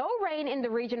 No rain in the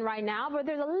region right now, but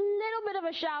there's a little bit of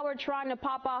a shower trying to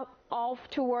pop off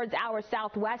towards our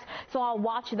southwest, so I'll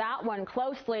watch that one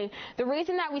closely. The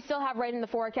reason that we still have rain in the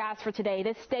forecast for today,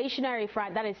 this stationary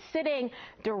front that is sitting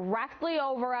directly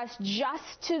over us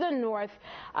just to the north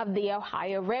of the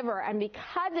Ohio River, and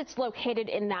because it's located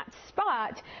in that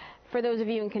spot, for those of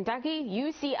you in Kentucky,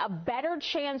 you see a better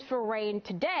chance for rain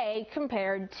today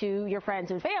compared to your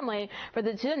friends and family to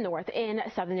the north in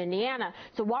southern Indiana.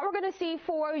 So what we're going to see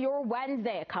for your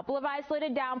Wednesday, a couple of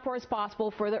isolated downpours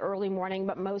possible for the early morning,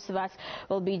 but most of us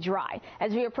will be dry.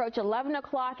 As we approach 11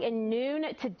 o'clock and noon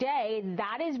today,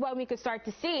 that is when we could start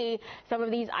to see some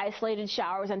of these isolated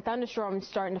showers and thunderstorms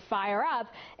starting to fire up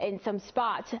in some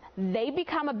spots. They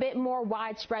become a bit more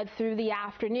widespread through the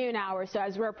afternoon hours. So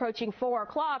as we're approaching 4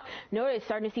 o'clock, notice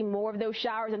starting to see more of those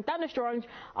showers and thunderstorms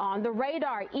on the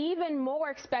radar. Even more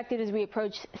expected as we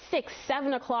approach 6,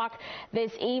 7 o'clock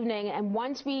this evening. And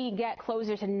once we get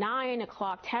closer to 9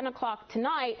 o'clock, 10 o'clock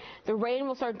tonight, the rain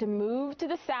will start to move to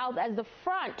the south as the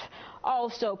front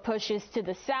also pushes to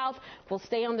the south. We'll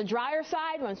stay on the drier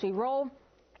side once we roll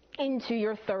into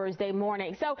your Thursday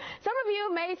morning. So some of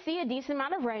you may see a decent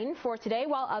amount of rain for today,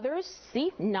 while others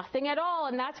see nothing at all.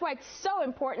 And that's why it's so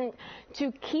important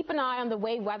to keep an eye on the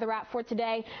wave weather app for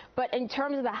today. But in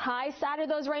terms of the high side of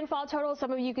those rainfall totals,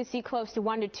 some of you could see close to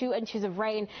 1 to 2 inches of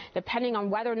rain, depending on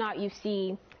whether or not you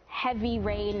see heavy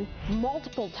rain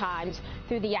multiple times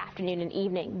through the afternoon and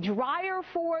evening. Drier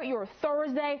for your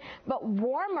Thursday, but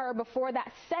warmer before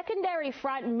that secondary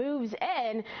front moves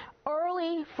in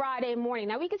early Friday morning.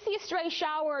 Now, we could see a stray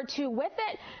shower or two with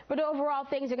it, but overall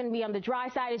things are going to be on the dry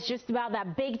side. It's just about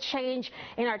that big change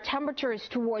in our temperatures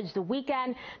towards the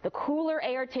weekend. The cooler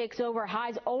air takes over,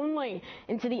 highs only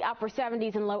into the upper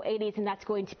 70s and low 80s, and that's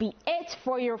going to be it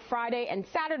for your Friday and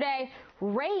Saturday.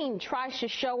 Rain tries to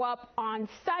show up on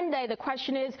Sunday. The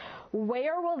question is,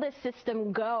 where will this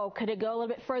system go? Could it go a little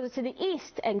bit further to the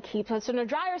east and keep us on the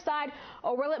drier side,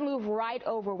 or will it move right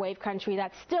over wave country?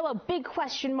 That's still a big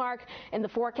question mark in the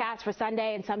forecast for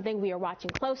Sunday, and something we are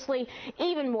watching closely.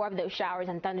 Even more of those showers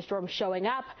and thunderstorms showing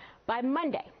up by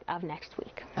Monday of next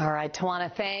week. All right,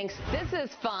 Tawana, thanks. This is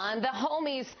fun. The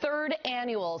Homies' third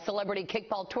annual celebrity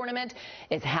kickball tournament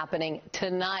is happening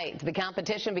tonight. The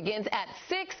competition begins at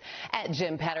 6 at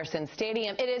Jim Patterson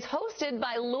Stadium. It is hosted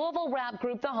by Louisville rap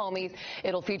group The Homies.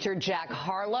 It'll feature Jack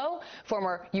Harlow,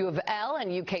 former U of L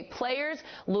and UK players,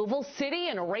 Louisville City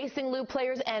and Racing Lou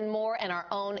players, and more. And our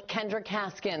own Kendrick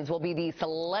Haskins will be the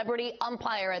celebrity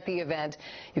umpire at the event.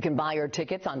 You can buy your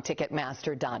tickets on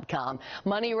Ticketmaster.com.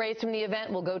 Money raised from the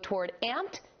event will go toward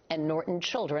AMPT and Norton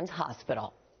Children's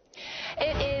Hospital.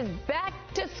 It is back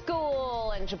to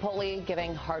school, and Chipotle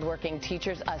giving hardworking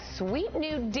teachers a sweet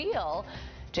new deal.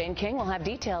 Jane King will have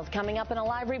details coming up in a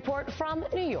live report from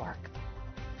New York.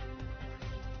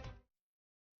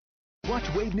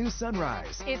 Watch Wave News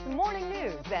Sunrise. It's morning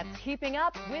news that's keeping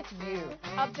up with you.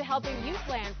 Up to helping you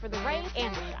plan for the rain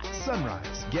and the shine.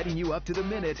 Sunrise, getting you up to the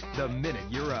minute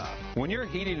you're up. When your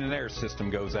heating and air system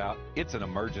goes out, it's an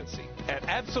emergency. At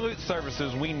Absolute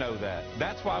Services, we know that.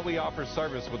 That's why we offer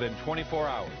service within 24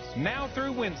 hours. Now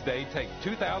through Wednesday, take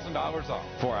 $2,000 off.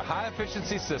 For a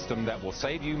high-efficiency system that will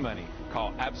save you money,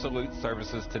 call Absolute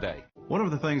Services today. One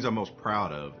of the things I'm most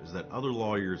proud of is that other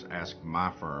lawyers ask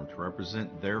my firm to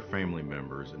represent their family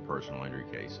members in personal injury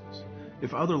cases.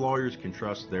 If other lawyers can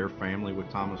trust their family with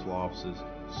Thomas Law Offices,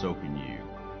 so can you.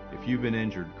 If you've been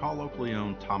injured, call locally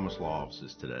owned Thomas Law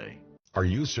Offices today. Are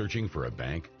you searching for a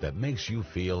bank that makes you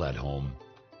feel at home?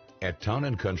 At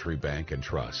Town & Country Bank &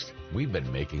 Trust, we've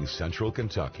been making Central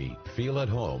Kentucky feel at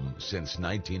home since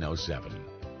 1907.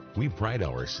 We pride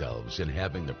ourselves in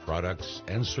having the products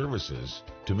and services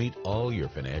to meet all your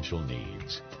financial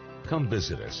needs. Come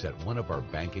visit us at one of our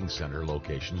banking center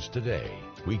locations today.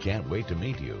 We can't wait to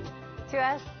meet you. To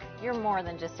us, you're more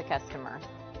than just a customer.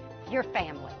 You're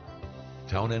family.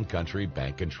 Town & Country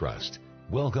Bank & Trust.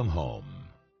 Welcome home.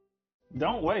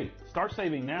 Don't wait. Start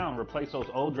saving now and replace those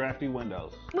old drafty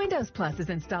windows. Windows Plus is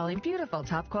installing beautiful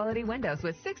top-quality windows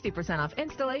with 60% off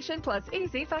installation plus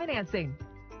easy financing.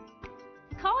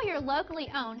 Call your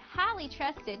locally owned, highly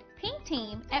trusted Pink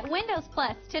Team at Windows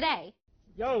Plus today.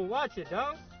 Yo, watch it,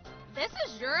 dog. This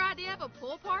is your idea of a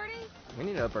pool party? We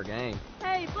need to up our game.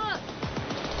 Hey, look.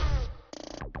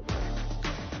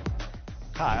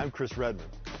 Hi, I'm Chris Redmond.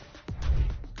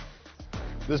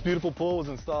 This beautiful pool was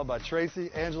installed by Tracy,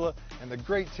 Angela, and the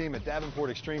great team at Davenport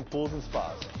Extreme Pools and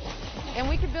Spas. And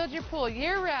we can build your pool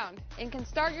year-round and can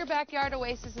start your backyard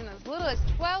oasis in as little as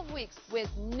 12 weeks with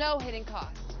no hidden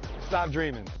cost. Stop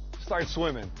dreaming. Start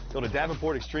swimming. Go to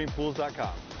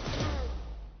DavenportExtremePools.com.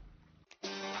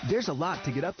 There's a lot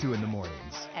to get up to in the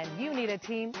mornings. And you need a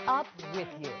team up with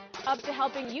you. Up to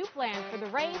helping you plan for the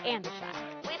rain and the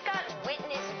shine. We've got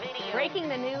witness video. Breaking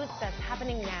the news that's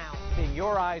happening now. Being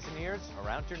your eyes and ears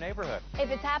around your neighborhood.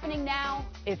 If it's happening now,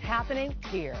 it's happening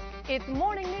here. It's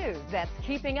morning news that's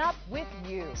keeping up with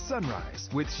you. Sunrise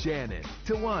with Shannon,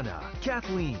 Tawana,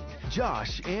 Kathleen,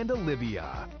 Josh, and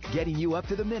Olivia. Getting you up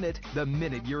to the minute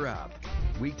you're up.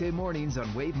 Weekday mornings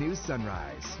on Wave News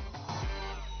Sunrise.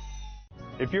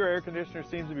 If your air conditioner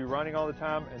seems to be running all the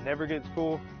time and never gets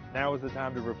cool, now is the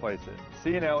time to replace it.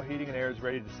 C&L Heating and Air is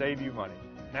ready to save you money.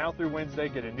 Now through Wednesday,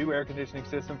 get a new air conditioning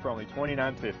system for only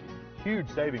 $29.50. Huge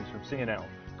savings from C&L.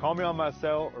 Call me on my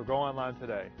cell or go online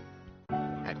today.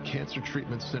 At Cancer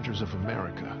Treatment Centers of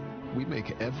America, we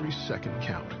make every second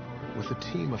count with a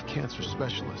team of cancer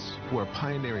specialists who are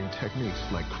pioneering techniques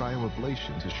like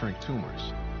cryoablation to shrink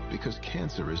tumors. Because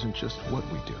cancer isn't just what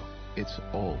we do, it's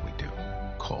all we do.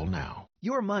 Call now.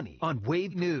 Your Money on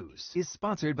Wave News is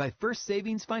sponsored by First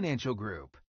Savings Financial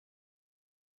Group.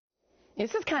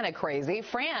 This is kind of crazy.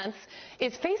 France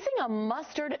is facing a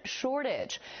mustard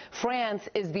shortage. France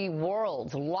is the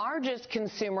world's largest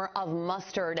consumer of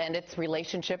mustard, and its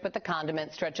relationship with the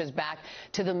condiment stretches back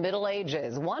to the Middle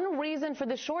Ages. One reason for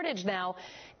the shortage now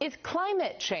is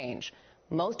climate change.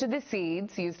 Most of the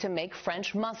seeds used to make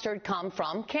French mustard come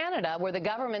from Canada, where the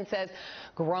government says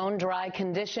grown dry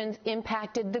conditions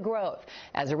impacted the growth.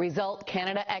 As a result,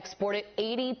 Canada exported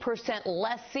 80%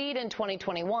 less seed in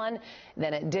 2021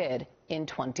 than it did in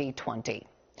 2020.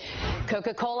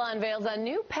 Coca-Cola unveils a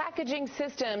new packaging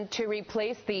system to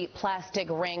replace the plastic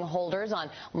ring holders on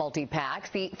multi-packs,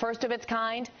 the first of its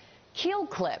kind.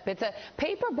 KeelClip. It's a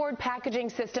paperboard packaging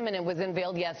system, and it was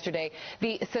unveiled yesterday.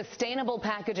 The sustainable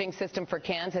packaging system for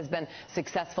cans has been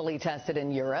successfully tested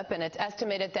in Europe, and it's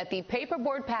estimated that the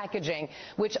paperboard packaging,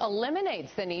 which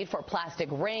eliminates the need for plastic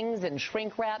rings and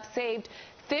shrink wrap, saved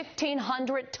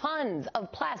 1,500 tons of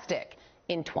plastic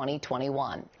in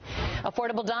 2021.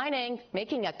 Affordable dining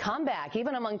making a comeback,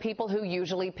 even among people who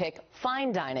usually pick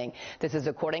fine dining. This is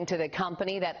according to the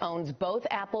company that owns both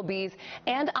Applebee's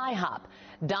and IHOP.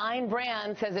 Dine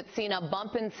Brand says it's seen a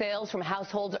bump in sales from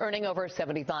households earning over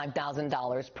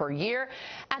 $75,000 per year.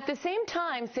 At the same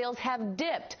time, sales have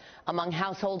dipped among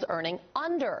households earning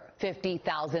under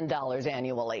 $50,000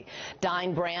 annually.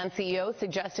 Dine Brand CEO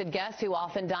suggested guests who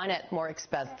often dine at more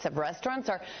expensive restaurants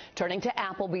are turning to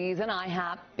Applebee's and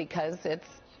IHOP because it's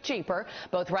cheaper.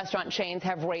 Both restaurant chains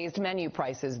have raised menu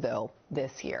prices, though,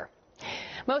 this year.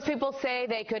 Most people say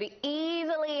they could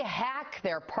easily hack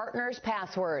their partner's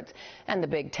passwords, and the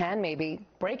Big Ten may be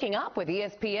breaking up with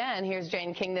ESPN. Here's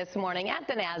Jane King this morning at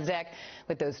the NASDAQ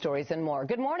with those stories and more.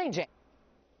 Good morning, Jane.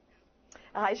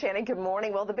 Hi, Shannon. Good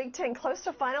morning. Well, the Big Ten close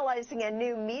to finalizing a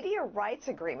new media rights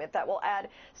agreement that will add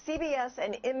CBS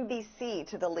and NBC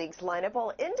to the league's lineup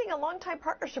while ending a longtime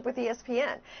partnership with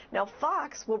ESPN. Now,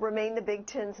 Fox will remain the Big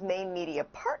Ten's main media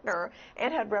partner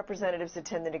and had representatives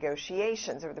attend the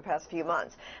negotiations over the past few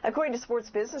months. According to Sports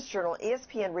Business Journal,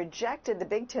 ESPN rejected the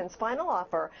Big Ten's final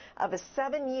offer of a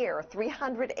 7-year,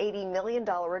 $380 million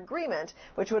agreement,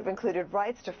 which would have included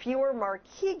rights to fewer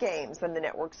marquee games than the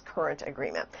network's current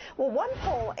agreement. Well, one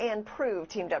poll and Prove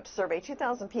teamed up to survey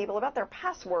 2,000 people about their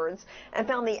passwords and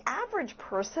found the average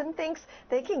person thinks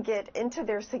they can get into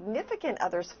their significant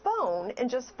other's phone in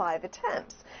just 5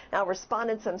 attempts. Now,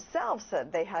 respondents themselves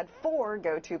said they had 4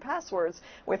 go-to passwords,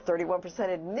 with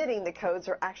 31% admitting the codes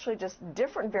are actually just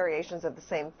different variations of the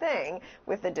same thing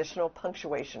with additional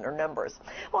punctuation or numbers.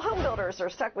 Well, home builders are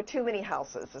stuck with too many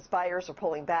houses as buyers are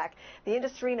pulling back. The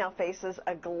industry now faces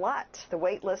a glut. The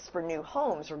wait lists for new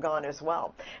homes are gone as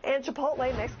well. And Chipotle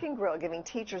Mexican Grill giving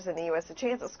teachers in the U.S. a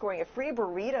chance at scoring a free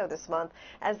burrito this month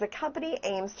as the company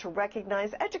aims to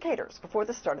recognize educators before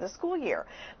the start of the school year.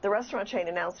 The restaurant chain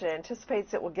announced it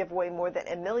anticipates it will give away more than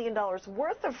 $1 million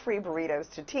worth of free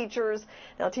burritos to teachers.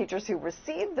 Now, teachers who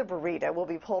receive the burrito will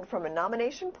be pulled from a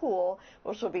nomination pool,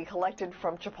 which will be collected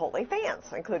from Chipotle fans,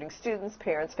 including students,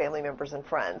 parents, family members, and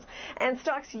friends. And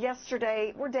stocks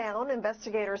yesterday were down.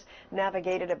 Investigators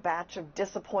navigated a batch of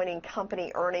disappointing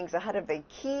company earnings ahead of a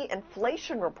key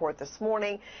inflation report this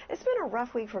morning. It's been a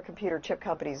rough week for computer chip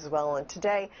companies as well, and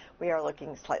today we are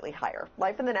looking slightly higher.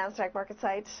 Live from the NASDAQ market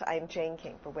site, I'm Jane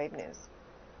King for Wave News.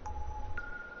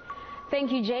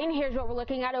 Thank you, Jane. Here's what we're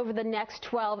looking at over the next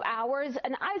 12 hours.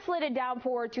 An isolated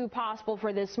downpour or two possible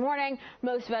for this morning.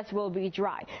 Most of us will be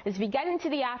dry. As we get into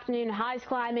the afternoon, highs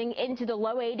climbing into the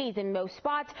low 80s in most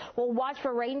spots. We'll watch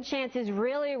for rain chances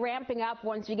really ramping up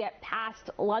once we get past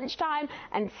lunchtime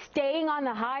and staying on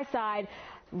the high side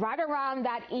right around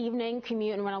that evening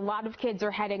commute and when a lot of kids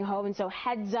are heading home. And so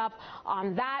heads up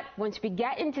on that. Once we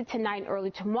get into tonight,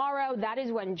 early tomorrow, that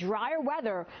is when drier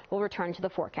weather will return to the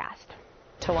forecast.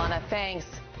 Tawana, thanks.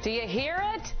 Do you hear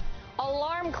it?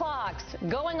 Alarm clocks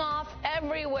going off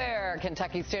everywhere.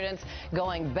 Kentucky students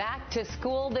going back to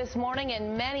school this morning.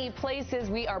 In many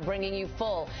places, we are bringing you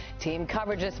full team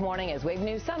coverage this morning as Wave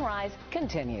News Sunrise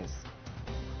continues.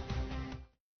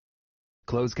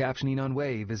 Closed captioning on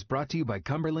Wave is brought to you by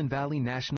Cumberland Valley National